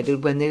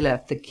calculated when they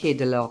left the Quai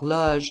de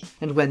l'Horloge,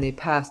 and when they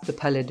passed the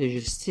Palais de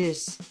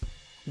Justice.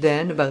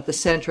 Then, about the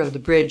centre of the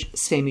bridge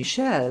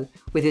Saint-Michel,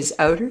 with his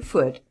outer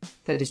foot,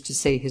 that is to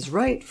say his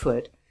right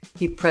foot,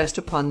 he pressed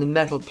upon the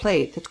metal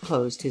plate that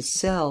closed his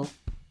cell.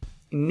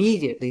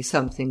 Immediately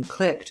something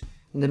clicked,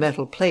 and the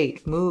metal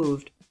plate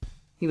moved.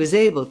 He was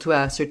able to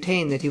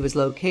ascertain that he was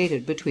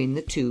located between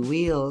the two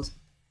wheels.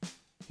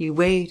 He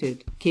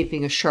waited,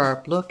 keeping a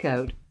sharp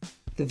lookout.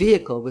 The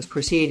vehicle was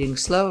proceeding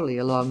slowly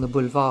along the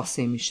Boulevard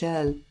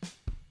Saint-Michel.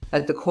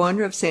 At the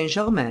corner of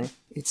Saint-Germain,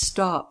 it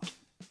stopped.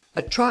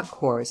 A truck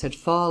horse had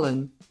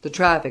fallen. The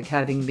traffic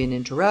having been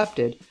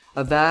interrupted,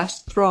 a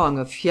vast throng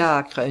of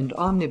fiacres and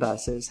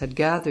omnibuses had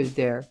gathered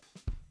there.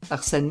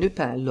 Arsène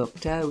Lupin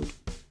looked out.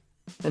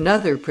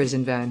 Another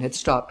prison van had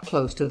stopped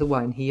close to the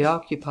one he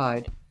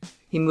occupied.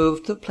 He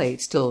moved the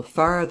plate still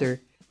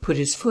farther, put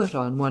his foot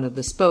on one of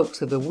the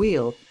spokes of the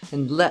wheel,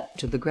 and leapt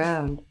to the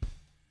ground.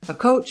 A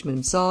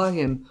coachman saw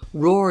him,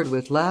 roared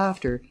with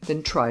laughter,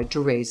 then tried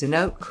to raise an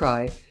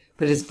outcry,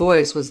 but his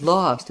voice was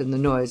lost in the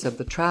noise of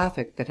the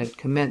traffic that had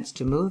commenced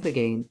to move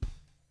again.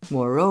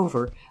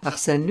 Moreover,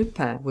 Arsène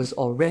Lupin was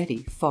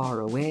already far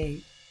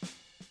away.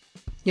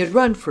 He had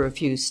run for a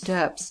few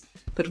steps,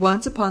 but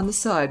once upon the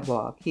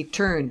sidewalk he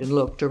turned and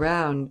looked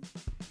around.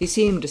 He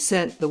seemed to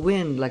scent the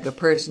wind like a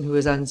person who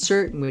is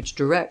uncertain which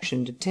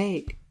direction to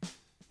take.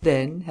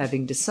 Then,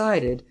 having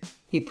decided,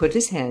 he put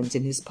his hands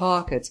in his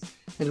pockets,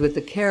 and with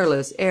the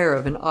careless air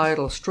of an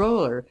idle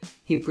stroller,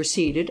 he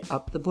proceeded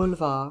up the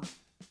boulevard.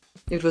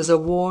 It was a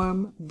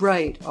warm,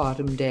 bright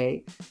autumn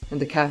day, and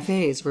the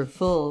cafés were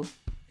full.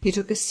 He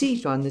took a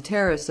seat on the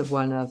terrace of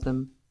one of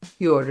them.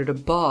 He ordered a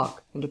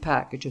bock and a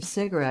package of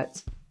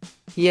cigarettes.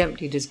 He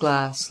emptied his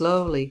glass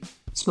slowly,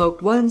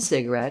 smoked one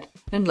cigarette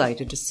and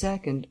lighted a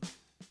second.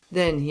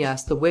 Then he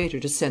asked the waiter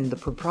to send the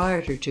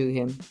proprietor to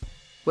him.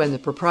 When the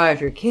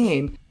proprietor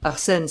came,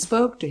 Arsène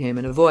spoke to him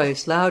in a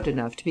voice loud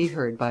enough to be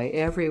heard by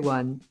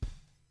everyone.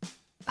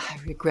 "I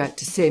regret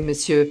to say,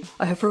 monsieur,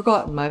 I have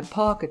forgotten my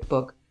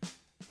pocket-book.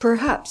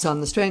 Perhaps,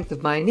 on the strength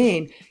of my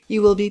name,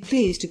 you will be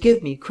pleased to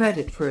give me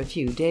credit for a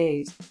few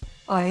days.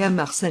 I am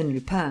Arsène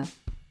Lupin."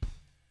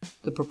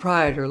 The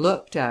proprietor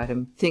looked at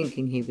him,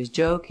 thinking he was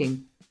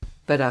joking.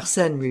 But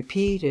Arsène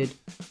repeated: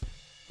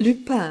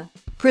 "Lupin,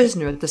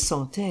 prisoner at the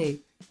Santé,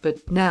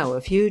 but now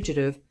a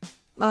fugitive.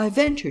 I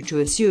venture to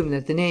assume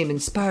that the name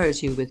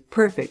inspires you with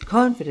perfect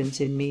confidence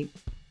in me."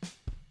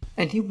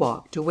 And he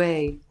walked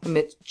away,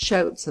 amidst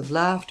shouts of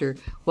laughter,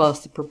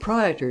 whilst the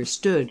proprietor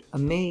stood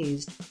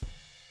amazed.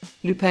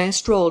 Lupin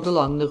strolled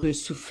along the Rue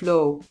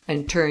Soufflot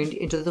and turned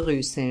into the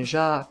Rue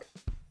Saint-Jacques.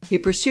 He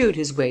pursued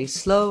his way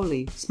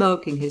slowly,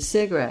 smoking his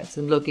cigarettes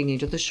and looking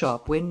into the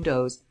shop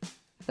windows.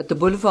 At the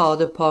Boulevard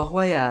de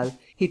Port-Royal,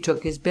 he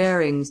took his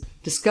bearings,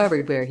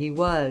 discovered where he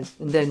was,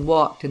 and then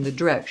walked in the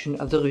direction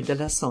of the Rue de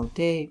la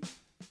Santé.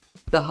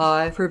 The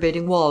high,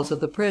 forbidding walls of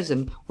the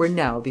prison were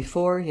now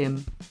before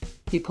him.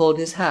 He pulled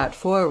his hat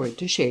forward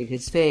to shade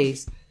his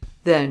face.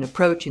 Then,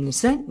 approaching the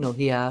sentinel,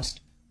 he asked: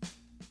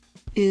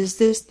 "Is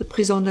this the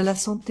Prison de la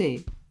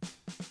Santé?"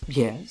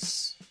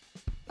 "Yes."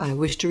 "I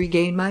wish to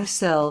regain my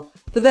cell.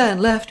 The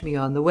van left me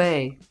on the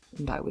way,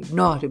 and I would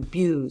not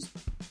abuse."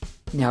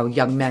 "Now,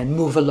 young man,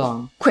 move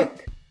along,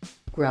 quick!"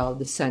 growled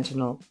the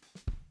sentinel.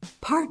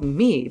 "Pardon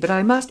me, but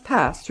I must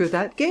pass through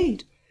that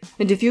gate,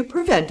 and if you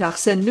prevent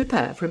Arsène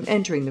Lupin from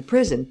entering the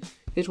prison,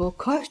 it will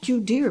cost you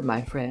dear,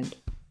 my friend."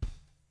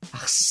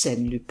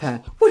 "Arsène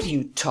Lupin, what are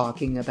you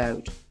talking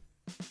about?"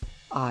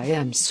 "I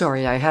am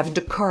sorry I haven't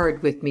a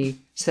card with me,"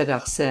 said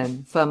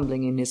Arsène,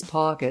 fumbling in his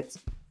pockets.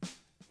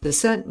 The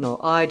sentinel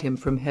eyed him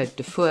from head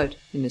to foot,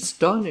 in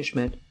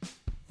astonishment.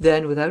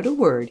 Then, without a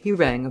word, he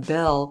rang a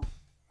bell.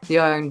 The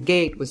iron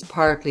gate was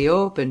partly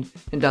opened,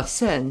 and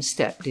Arsène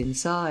stepped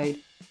inside.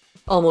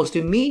 Almost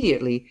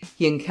immediately,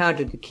 he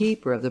encountered the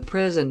keeper of the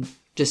prison,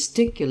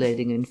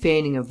 gesticulating and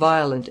feigning a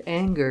violent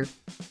anger.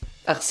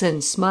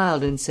 Arsène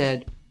smiled and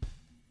said: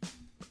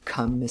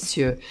 "Come,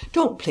 monsieur,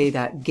 don't play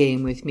that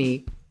game with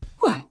me.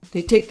 What!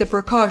 They take the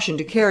precaution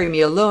to carry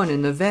me alone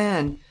in the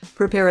van,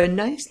 prepare a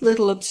nice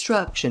little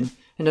obstruction,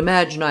 and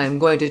imagine I am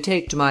going to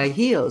take to my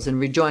heels and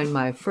rejoin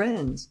my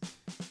friends.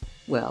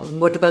 Well, and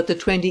what about the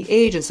 20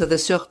 agents of the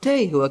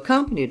Sûreté who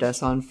accompanied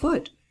us on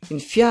foot, in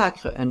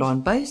fiacres and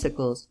on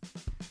bicycles?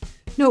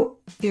 No,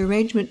 the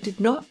arrangement did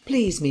not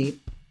please me.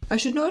 I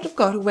should not have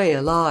got away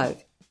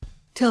alive.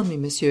 Tell me,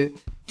 monsieur,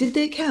 did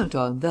they count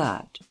on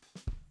that?"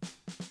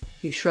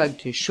 He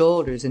shrugged his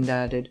shoulders and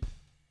added: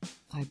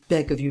 "I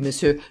beg of you,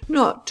 monsieur,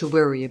 not to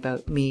worry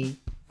about me.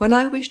 When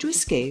I wish to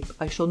escape,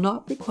 I shall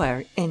not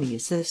require any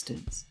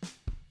assistance."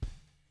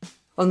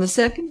 On the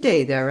second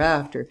day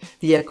thereafter,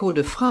 the Echo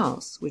de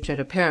France, which had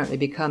apparently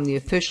become the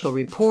official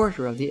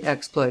reporter of the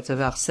exploits of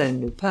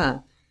Arsène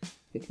Lupin,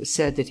 it was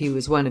said that he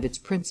was one of its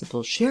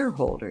principal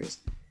shareholders,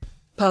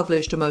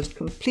 published a most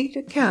complete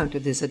account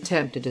of this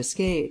attempted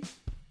escape.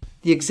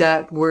 The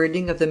exact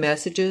wording of the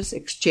messages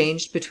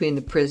exchanged between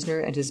the prisoner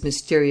and his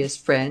mysterious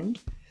friend,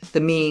 the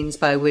means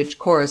by which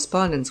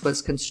correspondence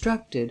was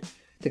constructed,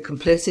 the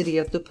complicity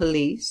of the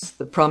police,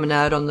 the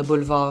promenade on the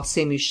Boulevard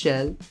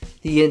Saint-Michel,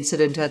 the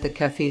incident at the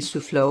Café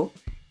Soufflot,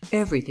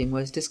 everything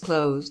was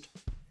disclosed.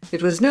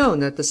 It was known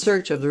that the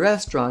search of the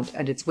restaurant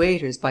and its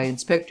waiters by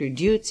Inspector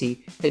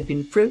Dieuzy had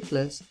been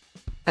fruitless,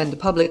 and the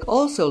public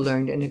also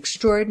learned an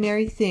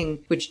extraordinary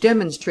thing which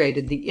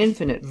demonstrated the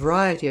infinite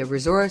variety of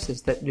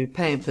resources that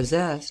Lupin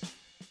possessed.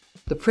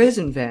 The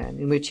prison van,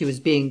 in which he was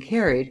being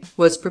carried,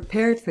 was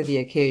prepared for the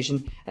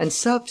occasion and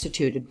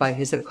substituted by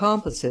his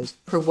accomplices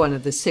for one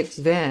of the 6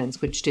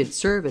 vans which did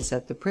service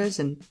at the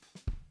prison.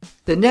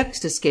 The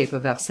next escape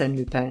of Arsène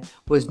Lupin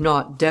was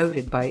not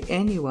doubted by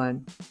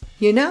anyone.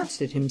 He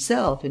announced it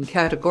himself in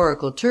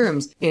categorical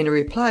terms in a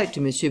reply to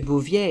M.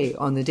 Bouvier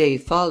on the day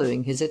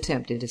following his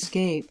attempted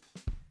escape.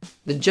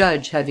 The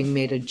judge having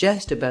made a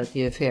jest about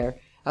the affair,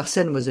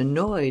 Arsène was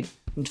annoyed,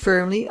 and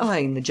firmly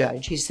eyeing the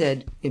judge, he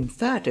said,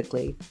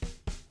 emphatically,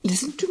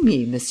 "Listen to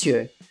me,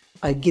 monsieur.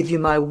 I give you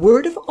my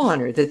word of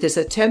honour that this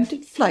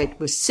attempted flight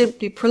was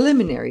simply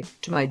preliminary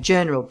to my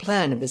general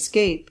plan of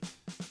escape."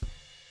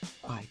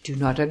 "I do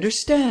not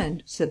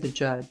understand," said the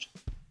judge.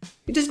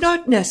 "It is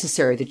not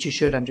necessary that you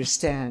should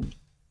understand."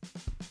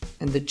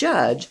 And the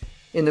judge,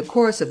 in the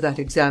course of that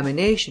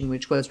examination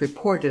which was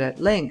reported at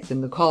length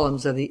in the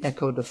columns of the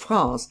Echo de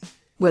France,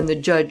 when the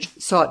judge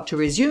sought to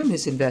resume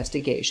his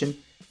investigation,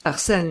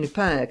 Arsène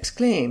Lupin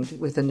exclaimed,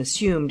 with an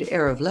assumed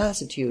air of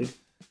lassitude,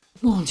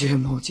 mon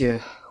Dieu,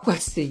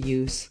 what's the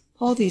use?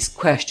 All these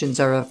questions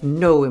are of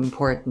no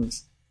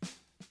importance."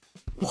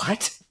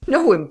 "What?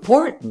 No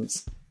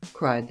importance?"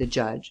 cried the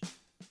judge.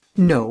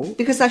 "No,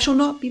 because I shall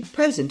not be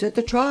present at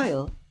the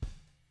trial."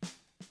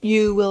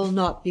 "You will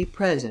not be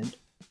present?"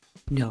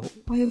 "No,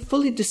 I have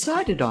fully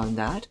decided on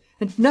that,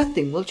 and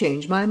nothing will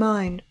change my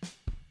mind."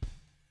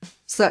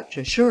 Such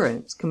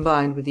assurance,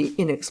 combined with the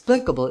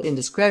inexplicable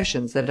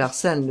indiscretions that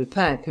Arsène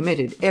Lupin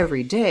committed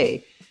every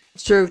day,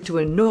 served to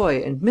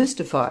annoy and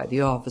mystify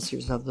the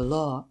officers of the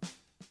law.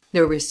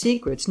 There were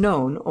secrets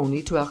known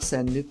only to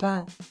Arsène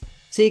Lupin,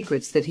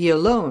 secrets that he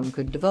alone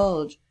could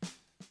divulge.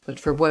 But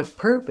for what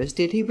purpose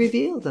did he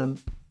reveal them?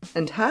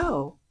 And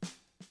how?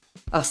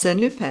 Arsène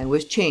Lupin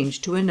was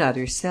changed to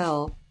another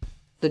cell.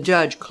 The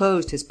judge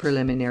closed his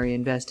preliminary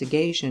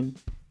investigation.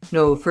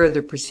 No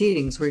further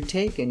proceedings were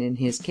taken in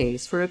his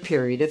case for a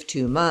period of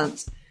 2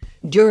 months,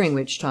 during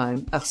which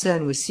time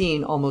Arsène was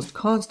seen almost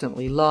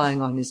constantly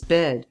lying on his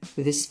bed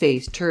with his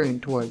face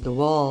turned toward the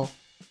wall.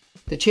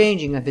 The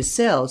changing of his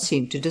cell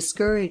seemed to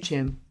discourage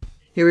him.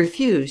 He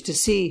refused to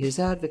see his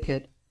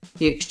advocate.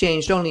 He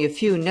exchanged only a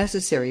few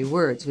necessary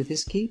words with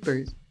his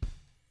keepers.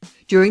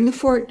 During the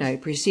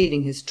fortnight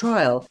preceding his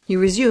trial, he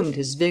resumed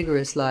his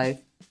vigorous life.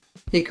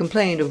 He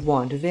complained of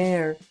want of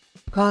air.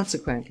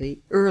 Consequently,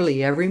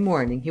 early every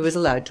morning he was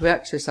allowed to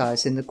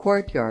exercise in the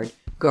courtyard,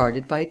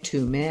 guarded by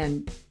 2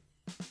 men.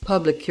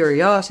 Public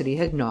curiosity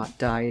had not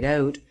died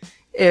out.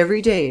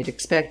 Every day it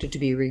expected to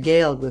be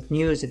regaled with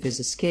news of his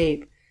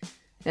escape.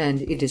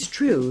 And, it is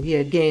true, he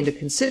had gained a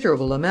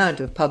considerable amount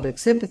of public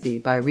sympathy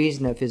by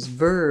reason of his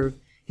verve,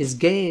 his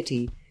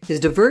gaiety, his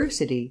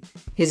diversity,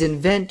 his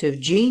inventive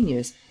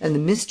genius, and the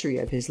mystery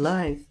of his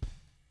life.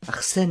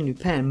 Arsène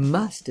Lupin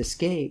must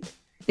escape.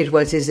 It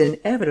was his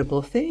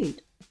inevitable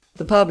fate.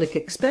 The public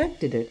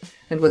expected it,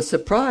 and was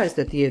surprised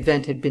that the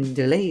event had been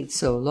delayed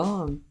so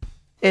long.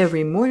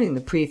 Every morning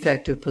the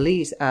prefect of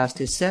police asked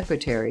his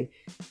secretary,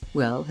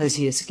 "Well, has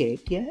he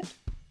escaped yet?"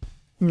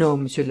 "No,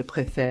 Monsieur le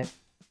Préfet.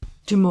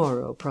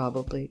 Tomorrow,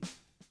 probably."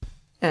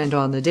 And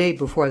on the day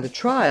before the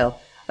trial,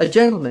 a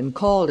gentleman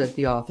called at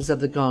the office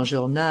of the Grand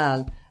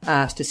Journal,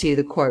 asked to see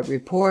the court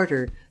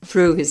reporter,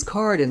 threw his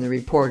card in the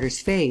reporter's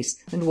face,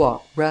 and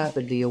walked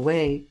rapidly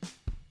away.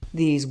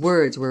 These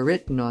words were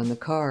written on the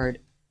card: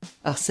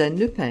 "Arsène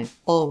Lupin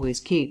always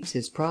keeps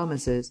his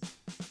promises."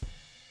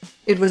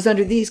 It was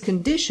under these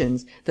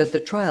conditions that the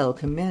trial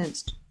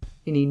commenced.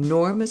 An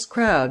enormous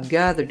crowd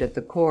gathered at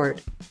the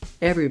court.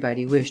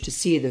 Everybody wished to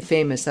see the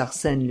famous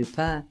Arsène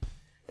Lupin.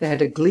 They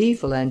had a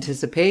gleeful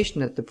anticipation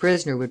that the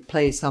prisoner would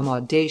play some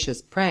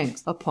audacious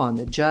pranks upon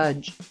the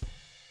judge.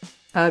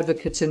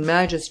 Advocates and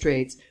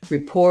magistrates,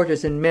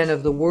 reporters and men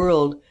of the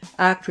world,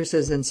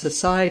 actresses and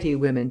society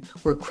women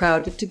were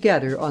crowded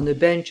together on the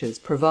benches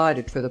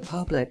provided for the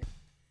public.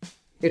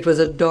 It was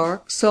a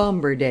dark,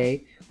 sombre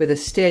day, with a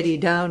steady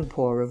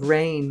downpour of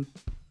rain.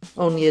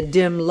 Only a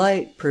dim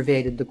light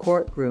pervaded the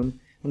courtroom,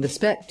 and the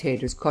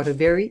spectators caught a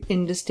very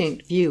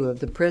indistinct view of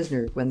the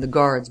prisoner when the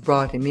guards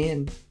brought him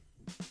in.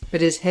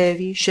 But his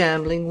heavy,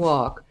 shambling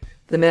walk,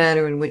 the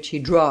manner in which he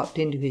dropped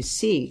into his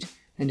seat,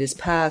 and his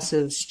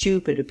passive,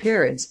 stupid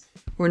appearance,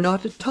 were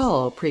not at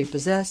all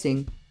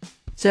prepossessing.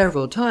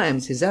 Several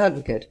times his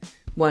advocate,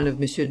 one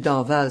of M.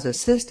 Danval's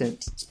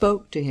assistants,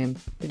 spoke to him,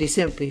 but he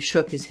simply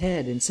shook his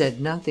head and said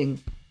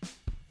nothing.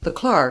 The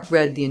clerk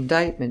read the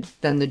indictment,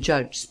 then the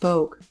judge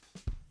spoke.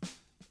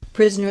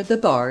 "Prisoner at the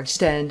bar,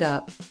 stand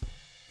up.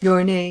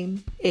 Your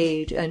name,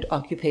 age, and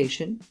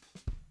occupation?"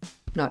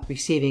 Not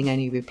receiving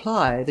any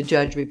reply, the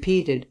judge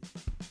repeated,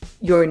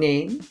 "Your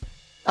name?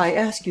 I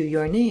ask you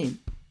your name."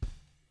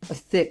 A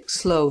thick,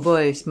 slow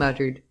voice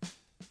muttered,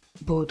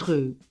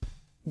 "Baudru,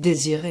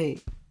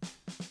 Désiré."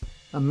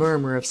 A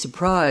murmur of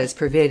surprise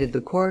pervaded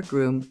the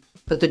courtroom,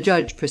 but the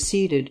judge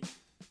proceeded,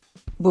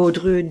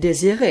 "Baudru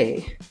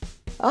Désiré?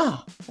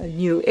 Ah, a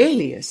new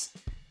alias.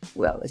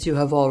 Well, as you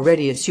have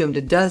already assumed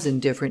a dozen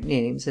different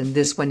names, and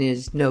this one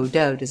is, no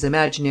doubt, as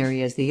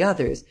imaginary as the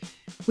others,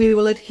 we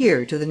will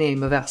adhere to the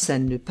name of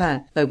Arsène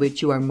Lupin, by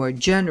which you are more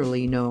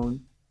generally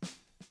known."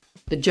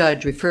 The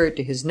judge referred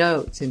to his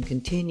notes and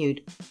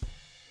continued: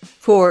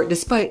 "For,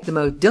 despite the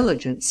most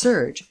diligent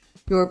search,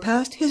 your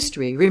past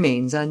history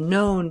remains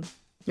unknown.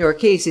 Your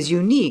case is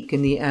unique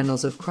in the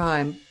annals of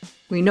crime.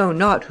 We know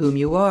not whom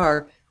you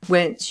are,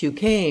 whence you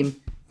came,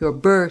 your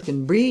birth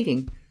and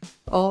breeding.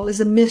 All is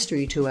a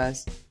mystery to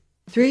us.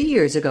 3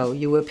 years ago,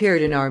 you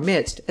appeared in our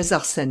midst as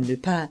Arsène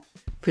Lupin,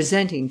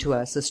 presenting to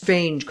us a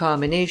strange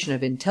combination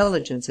of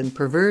intelligence and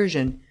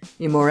perversion,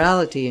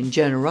 immorality and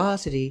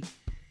generosity.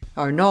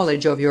 Our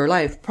knowledge of your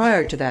life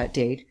prior to that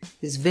date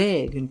is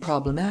vague and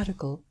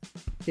problematical.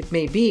 It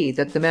may be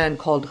that the man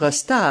called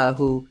Rostard,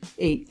 who,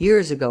 8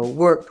 years ago,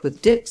 worked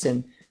with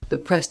Dixon, the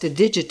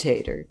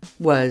prestidigitator,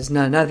 was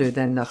none other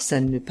than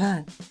Arsène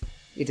Lupin.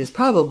 It is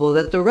probable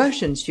that the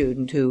Russian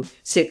student who,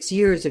 6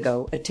 years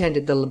ago,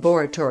 attended the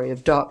laboratory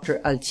of Dr.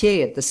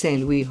 Altier at the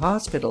St. Louis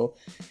Hospital,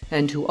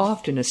 and who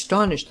often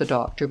astonished the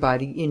doctor by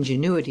the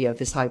ingenuity of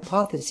his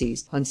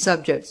hypotheses on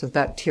subjects of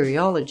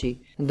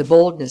bacteriology and the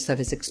boldness of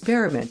his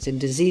experiments in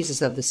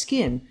diseases of the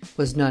skin,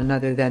 was none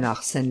other than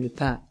Arsène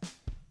Lupin.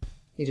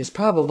 It is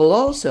probable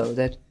also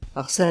that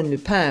Arsène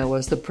Lupin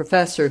was the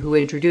professor who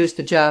introduced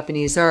the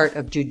Japanese art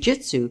of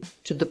jiu-jitsu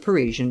to the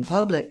Parisian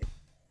public.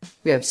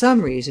 We have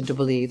some reason to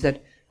believe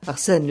that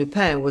Arsène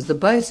Lupin was the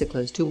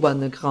bicyclist who won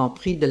the Grand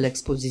Prix de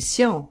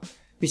l'Exposition,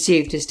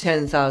 received his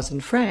 10,000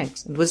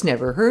 francs, and was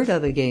never heard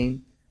of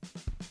again.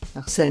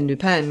 Arsène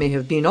Lupin may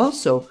have been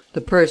also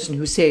the person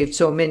who saved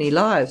so many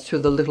lives through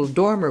the little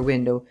dormer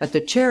window at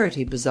the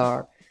Charity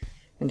Bazaar,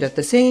 and at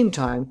the same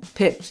time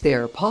picked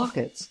their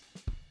pockets."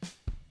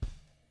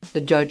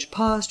 The judge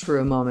paused for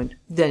a moment,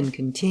 then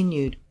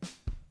continued: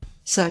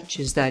 "Such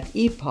is that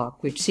epoch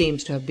which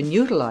seems to have been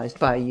utilized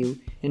by you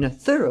in a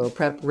thorough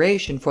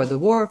preparation for the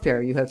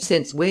warfare you have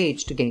since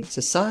waged against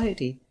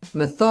society, a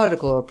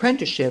methodical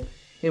apprenticeship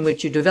in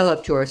which you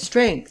developed your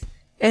strength,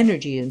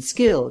 energy and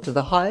skill to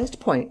the highest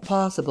point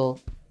possible.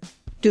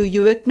 Do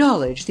you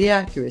acknowledge the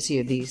accuracy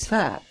of these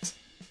facts?"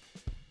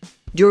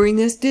 During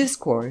this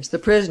discourse, the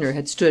prisoner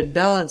had stood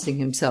balancing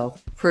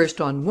himself first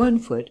on one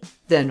foot,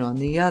 then on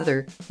the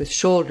other, with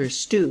shoulders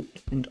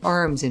stooped and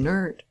arms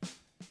inert.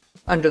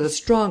 Under the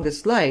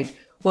strongest light,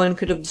 one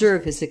could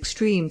observe his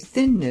extreme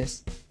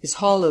thinness, his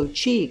hollow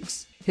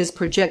cheeks, his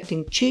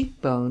projecting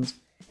cheekbones,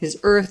 his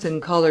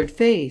earthen-coloured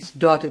face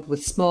dotted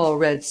with small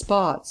red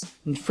spots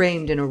and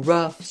framed in a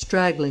rough,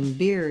 straggling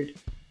beard.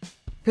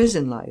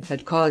 Prison life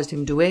had caused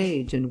him to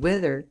age and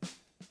wither.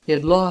 He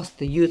had lost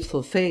the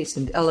youthful face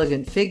and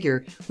elegant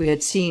figure we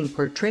had seen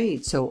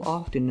portrayed so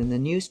often in the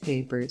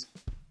newspapers.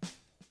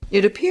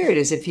 It appeared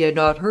as if he had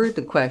not heard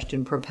the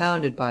question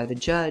propounded by the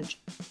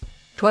judge.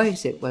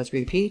 Twice it was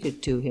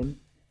repeated to him.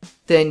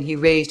 Then he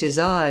raised his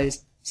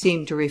eyes,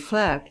 seemed to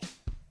reflect.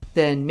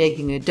 Then,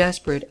 making a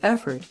desperate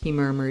effort, he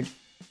murmured: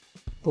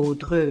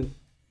 "Baudreux,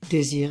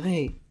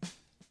 Désiré."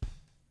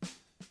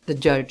 The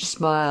judge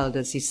smiled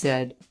as he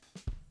said: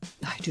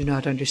 "I do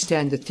not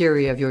understand the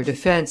theory of your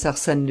defence,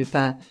 Arsène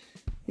Lupin.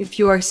 If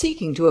you are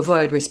seeking to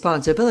avoid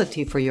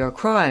responsibility for your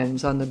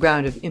crimes on the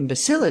ground of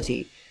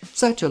imbecility,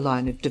 such a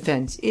line of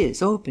defence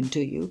is open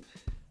to you.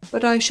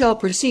 But I shall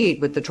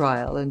proceed with the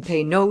trial and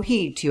pay no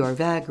heed to your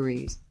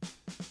vagaries."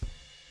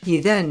 He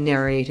then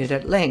narrated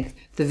at length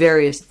the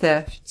various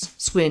thefts,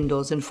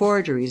 swindles and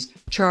forgeries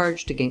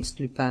charged against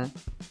Lupin.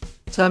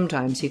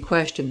 Sometimes he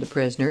questioned the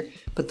prisoner,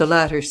 but the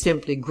latter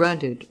simply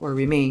grunted or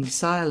remained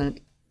silent.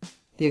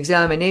 The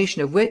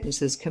examination of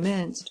witnesses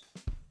commenced.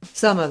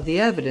 Some of the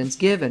evidence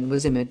given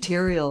was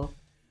immaterial.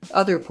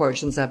 Other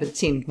portions of it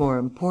seemed more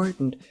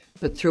important,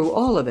 but through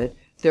all of it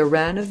there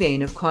ran a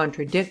vein of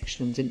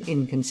contradictions and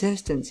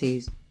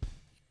inconsistencies.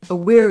 A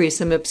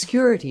wearisome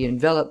obscurity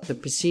enveloped the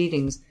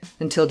proceedings,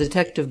 until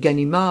Detective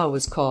Ganimard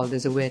was called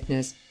as a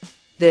witness.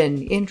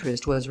 Then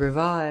interest was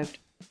revived.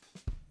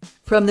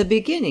 From the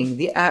beginning,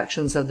 the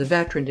actions of the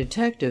veteran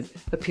detective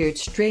appeared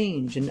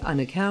strange and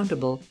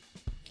unaccountable.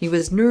 He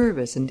was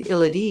nervous and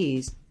ill at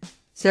ease.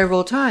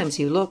 Several times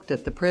he looked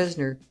at the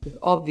prisoner, with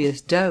obvious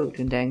doubt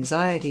and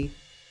anxiety.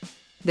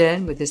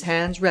 Then, with his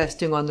hands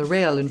resting on the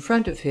rail in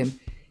front of him,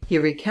 he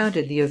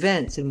recounted the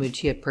events in which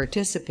he had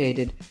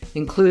participated,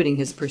 including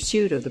his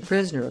pursuit of the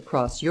prisoner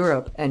across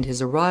Europe and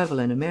his arrival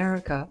in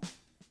America.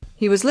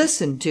 He was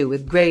listened to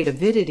with great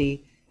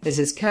avidity, as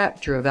his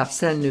capture of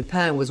Arsène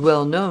Lupin was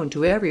well known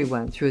to every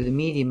one through the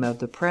medium of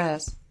the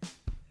press.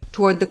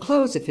 Toward the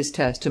close of his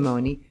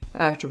testimony,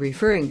 after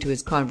referring to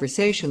his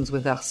conversations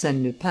with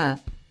Arsène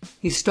Lupin,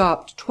 he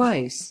stopped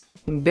twice,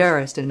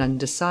 embarrassed and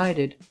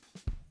undecided.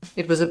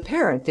 It was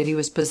apparent that he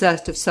was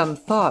possessed of some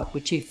thought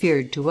which he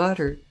feared to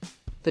utter.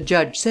 The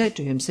judge said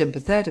to him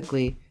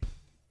sympathetically: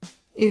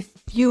 "If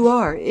you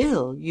are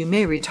ill, you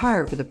may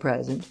retire for the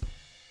present."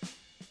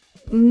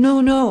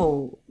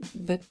 No,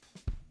 but..."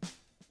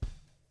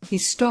 He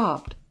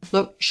stopped,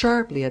 looked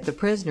sharply at the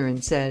prisoner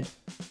and said: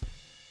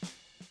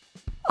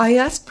 I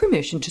ask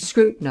permission to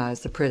scrutinize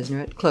the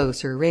prisoner at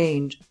closer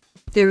range.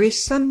 There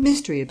is some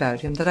mystery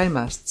about him that I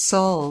must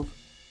solve."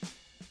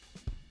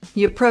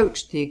 He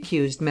approached the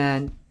accused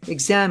man,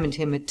 examined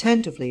him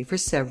attentively for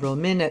several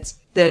minutes,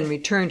 then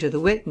returned to the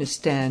witness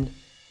stand,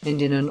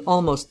 and in an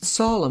almost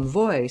solemn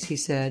voice he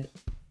said: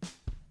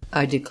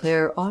 "I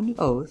declare on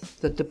oath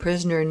that the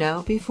prisoner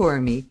now before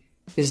me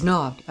is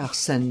not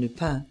Arsène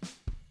Lupin."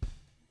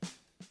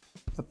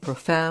 A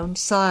profound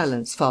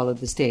silence followed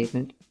the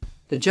statement.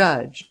 The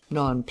judge,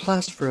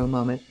 nonplussed for a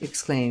moment,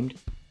 exclaimed: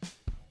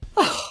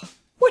 "Oh,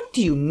 what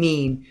do you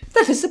mean?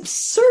 That is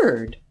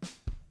absurd!"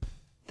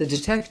 The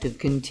detective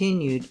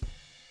continued: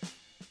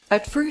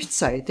 "At first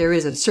sight there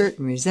is a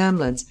certain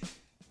resemblance,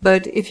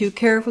 but if you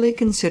carefully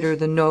consider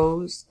the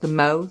nose, the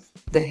mouth,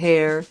 the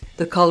hair,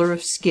 the colour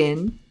of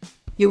skin,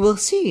 you will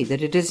see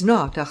that it is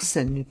not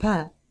Arsène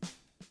Lupin.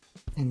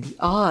 And the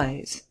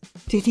eyes!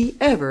 Did he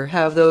ever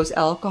have those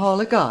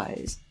alcoholic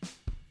eyes?"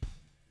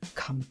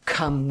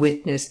 Come,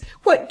 witness,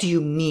 what do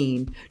you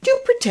mean? Do you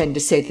pretend to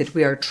say that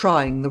we are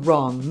trying the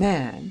wrong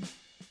man?"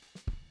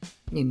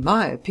 "In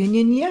my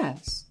opinion,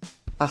 yes.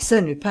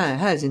 Arsène Lupin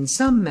has, in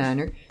some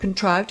manner,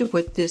 contrived to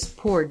put this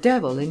poor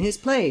devil in his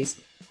place,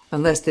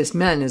 unless this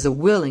man is a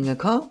willing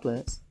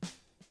accomplice."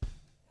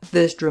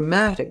 This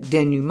dramatic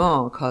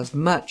denouement caused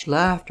much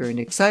laughter and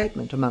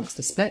excitement amongst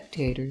the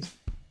spectators.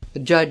 The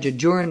judge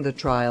adjourned the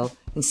trial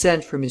and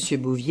sent for M.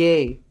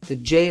 Bouvier, the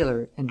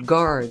jailer, and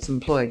guards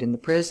employed in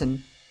the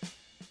prison.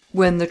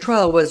 When the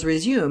trial was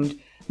resumed,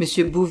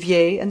 M.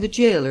 Bouvier and the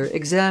jailer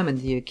examined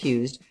the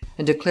accused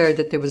and declared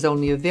that there was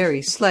only a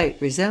very slight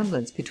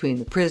resemblance between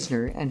the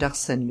prisoner and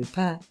Arsène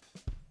Lupin.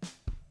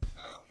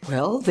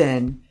 "Well,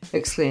 then,"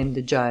 exclaimed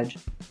the judge,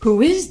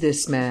 "who is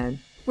this man?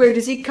 Where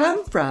does he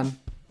come from?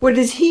 What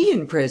is he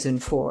in prison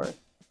for?"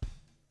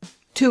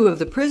 2 of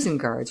the prison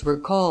guards were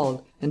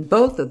called, and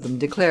both of them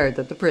declared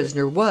that the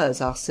prisoner was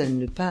Arsène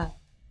Lupin.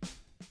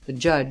 The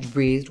judge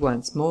breathed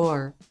once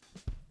more.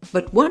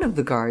 But one of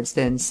the guards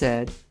then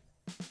said: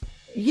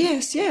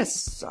 Yes,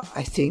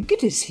 I think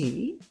it is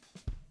he."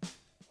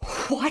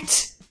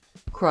 "What?"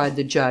 cried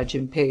the judge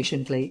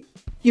impatiently.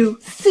 "You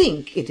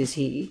think it is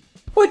he?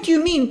 What do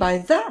you mean by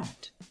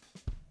that?"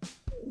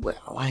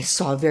 "Well, I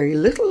saw very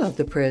little of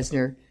the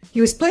prisoner.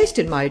 He was placed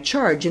in my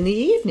charge in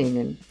the evening,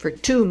 and for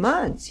 2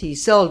 months he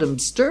seldom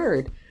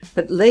stirred,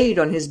 but laid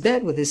on his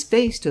bed with his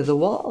face to the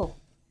wall."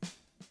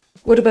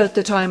 "What about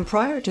the time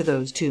prior to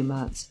those 2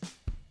 months?"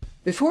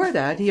 "Before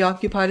that, he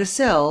occupied a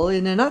cell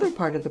in another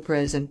part of the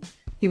prison.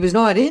 He was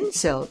not in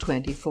cell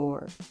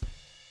 24.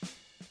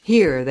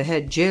 Here the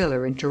head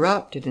jailer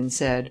interrupted and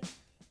said: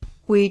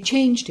 "We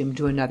changed him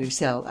to another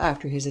cell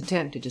after his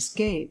attempted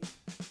escape."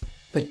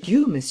 "But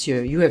you,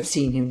 monsieur, you have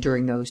seen him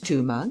during those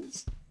 2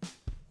 months?"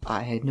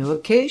 "I had no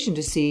occasion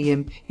to see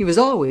him. He was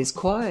always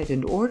quiet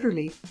and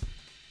orderly."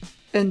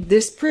 "And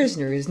this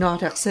prisoner is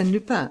not Arsène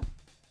Lupin?"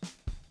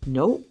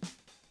 "No."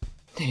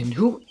 "Then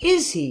who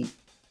is he?"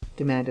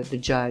 demanded the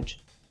judge.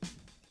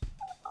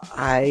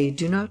 "I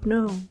do not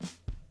know."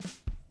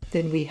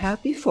 "Then we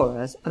have before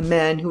us a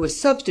man who was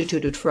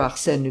substituted for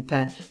Arsène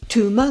Lupin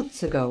 2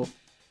 months ago.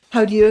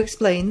 How do you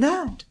explain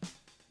that?"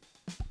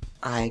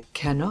 "I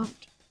cannot."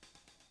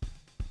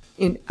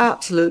 In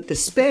absolute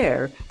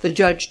despair, the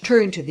judge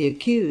turned to the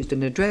accused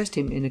and addressed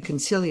him in a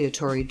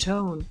conciliatory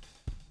tone.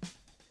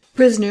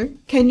 "Prisoner,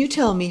 can you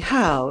tell me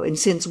how and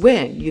since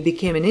when you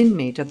became an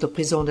inmate of the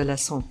Prison de la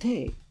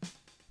Santé?"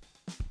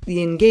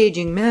 The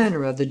engaging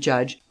manner of the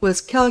judge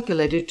was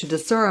calculated to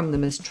disarm the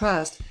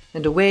mistrust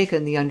and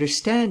awaken the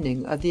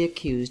understanding of the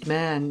accused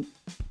man.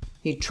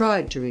 He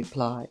tried to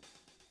reply.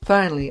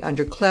 Finally,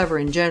 under clever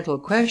and gentle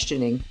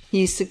questioning,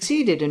 he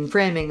succeeded in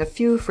framing a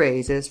few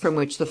phrases from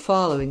which the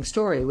following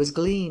story was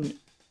gleaned.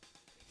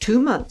 2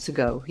 months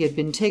ago, he had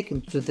been taken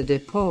to the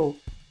Dépôt,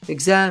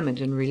 examined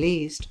and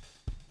released.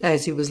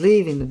 As he was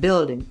leaving the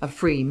building, a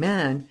free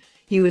man,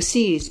 he was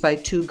seized by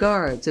 2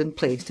 guards and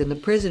placed in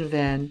the prison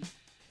van.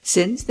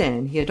 Since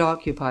then, he had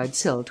occupied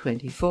cell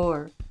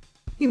 24.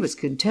 He was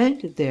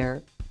contented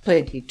there,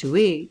 plenty to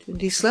eat, and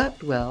he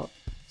slept well,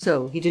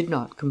 so he did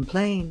not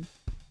complain.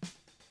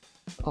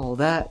 All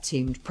that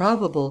seemed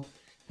probable,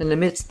 and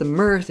amidst the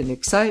mirth and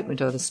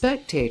excitement of the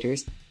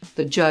spectators,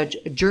 the judge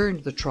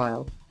adjourned the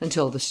trial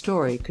until the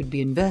story could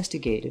be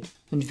investigated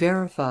and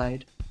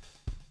verified.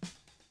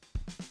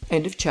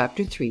 End of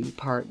chapter 3,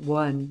 part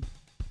 1.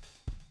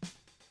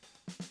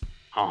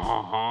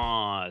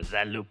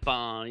 That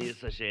Lupin is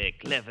such a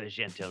clever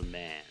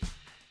gentleman.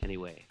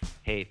 Anyway,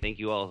 hey, thank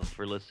you all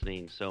for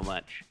listening so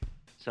much.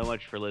 So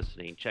much for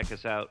listening. Check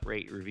us out,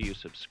 rate, review,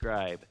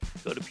 subscribe.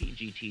 Go to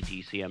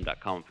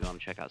pgttcm.com if you want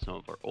to check out some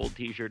of our old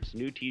t-shirts,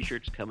 new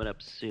t-shirts coming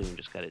up soon.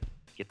 Just got to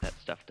get that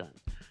stuff done.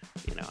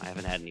 You know, I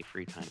haven't had any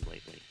free time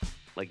lately.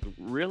 Like,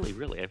 really,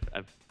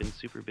 I've been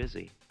super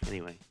busy.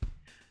 Anyway.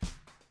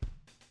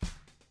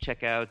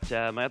 Check out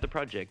my other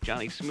project,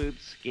 Johnny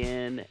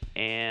Smoothskin,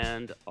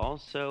 and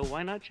also,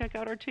 why not check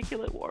out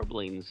Articulate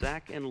Warbling?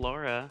 Zach and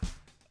Laura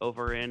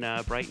over in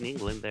Brighton,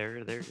 England,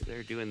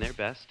 they're doing their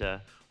best,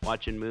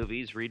 watching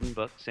movies, reading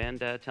books, and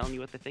telling you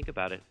what they think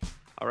about it.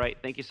 All right,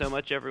 thank you so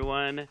much,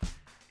 everyone,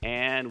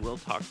 and we'll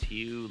talk to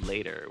you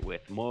later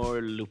with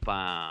more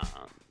Lupin.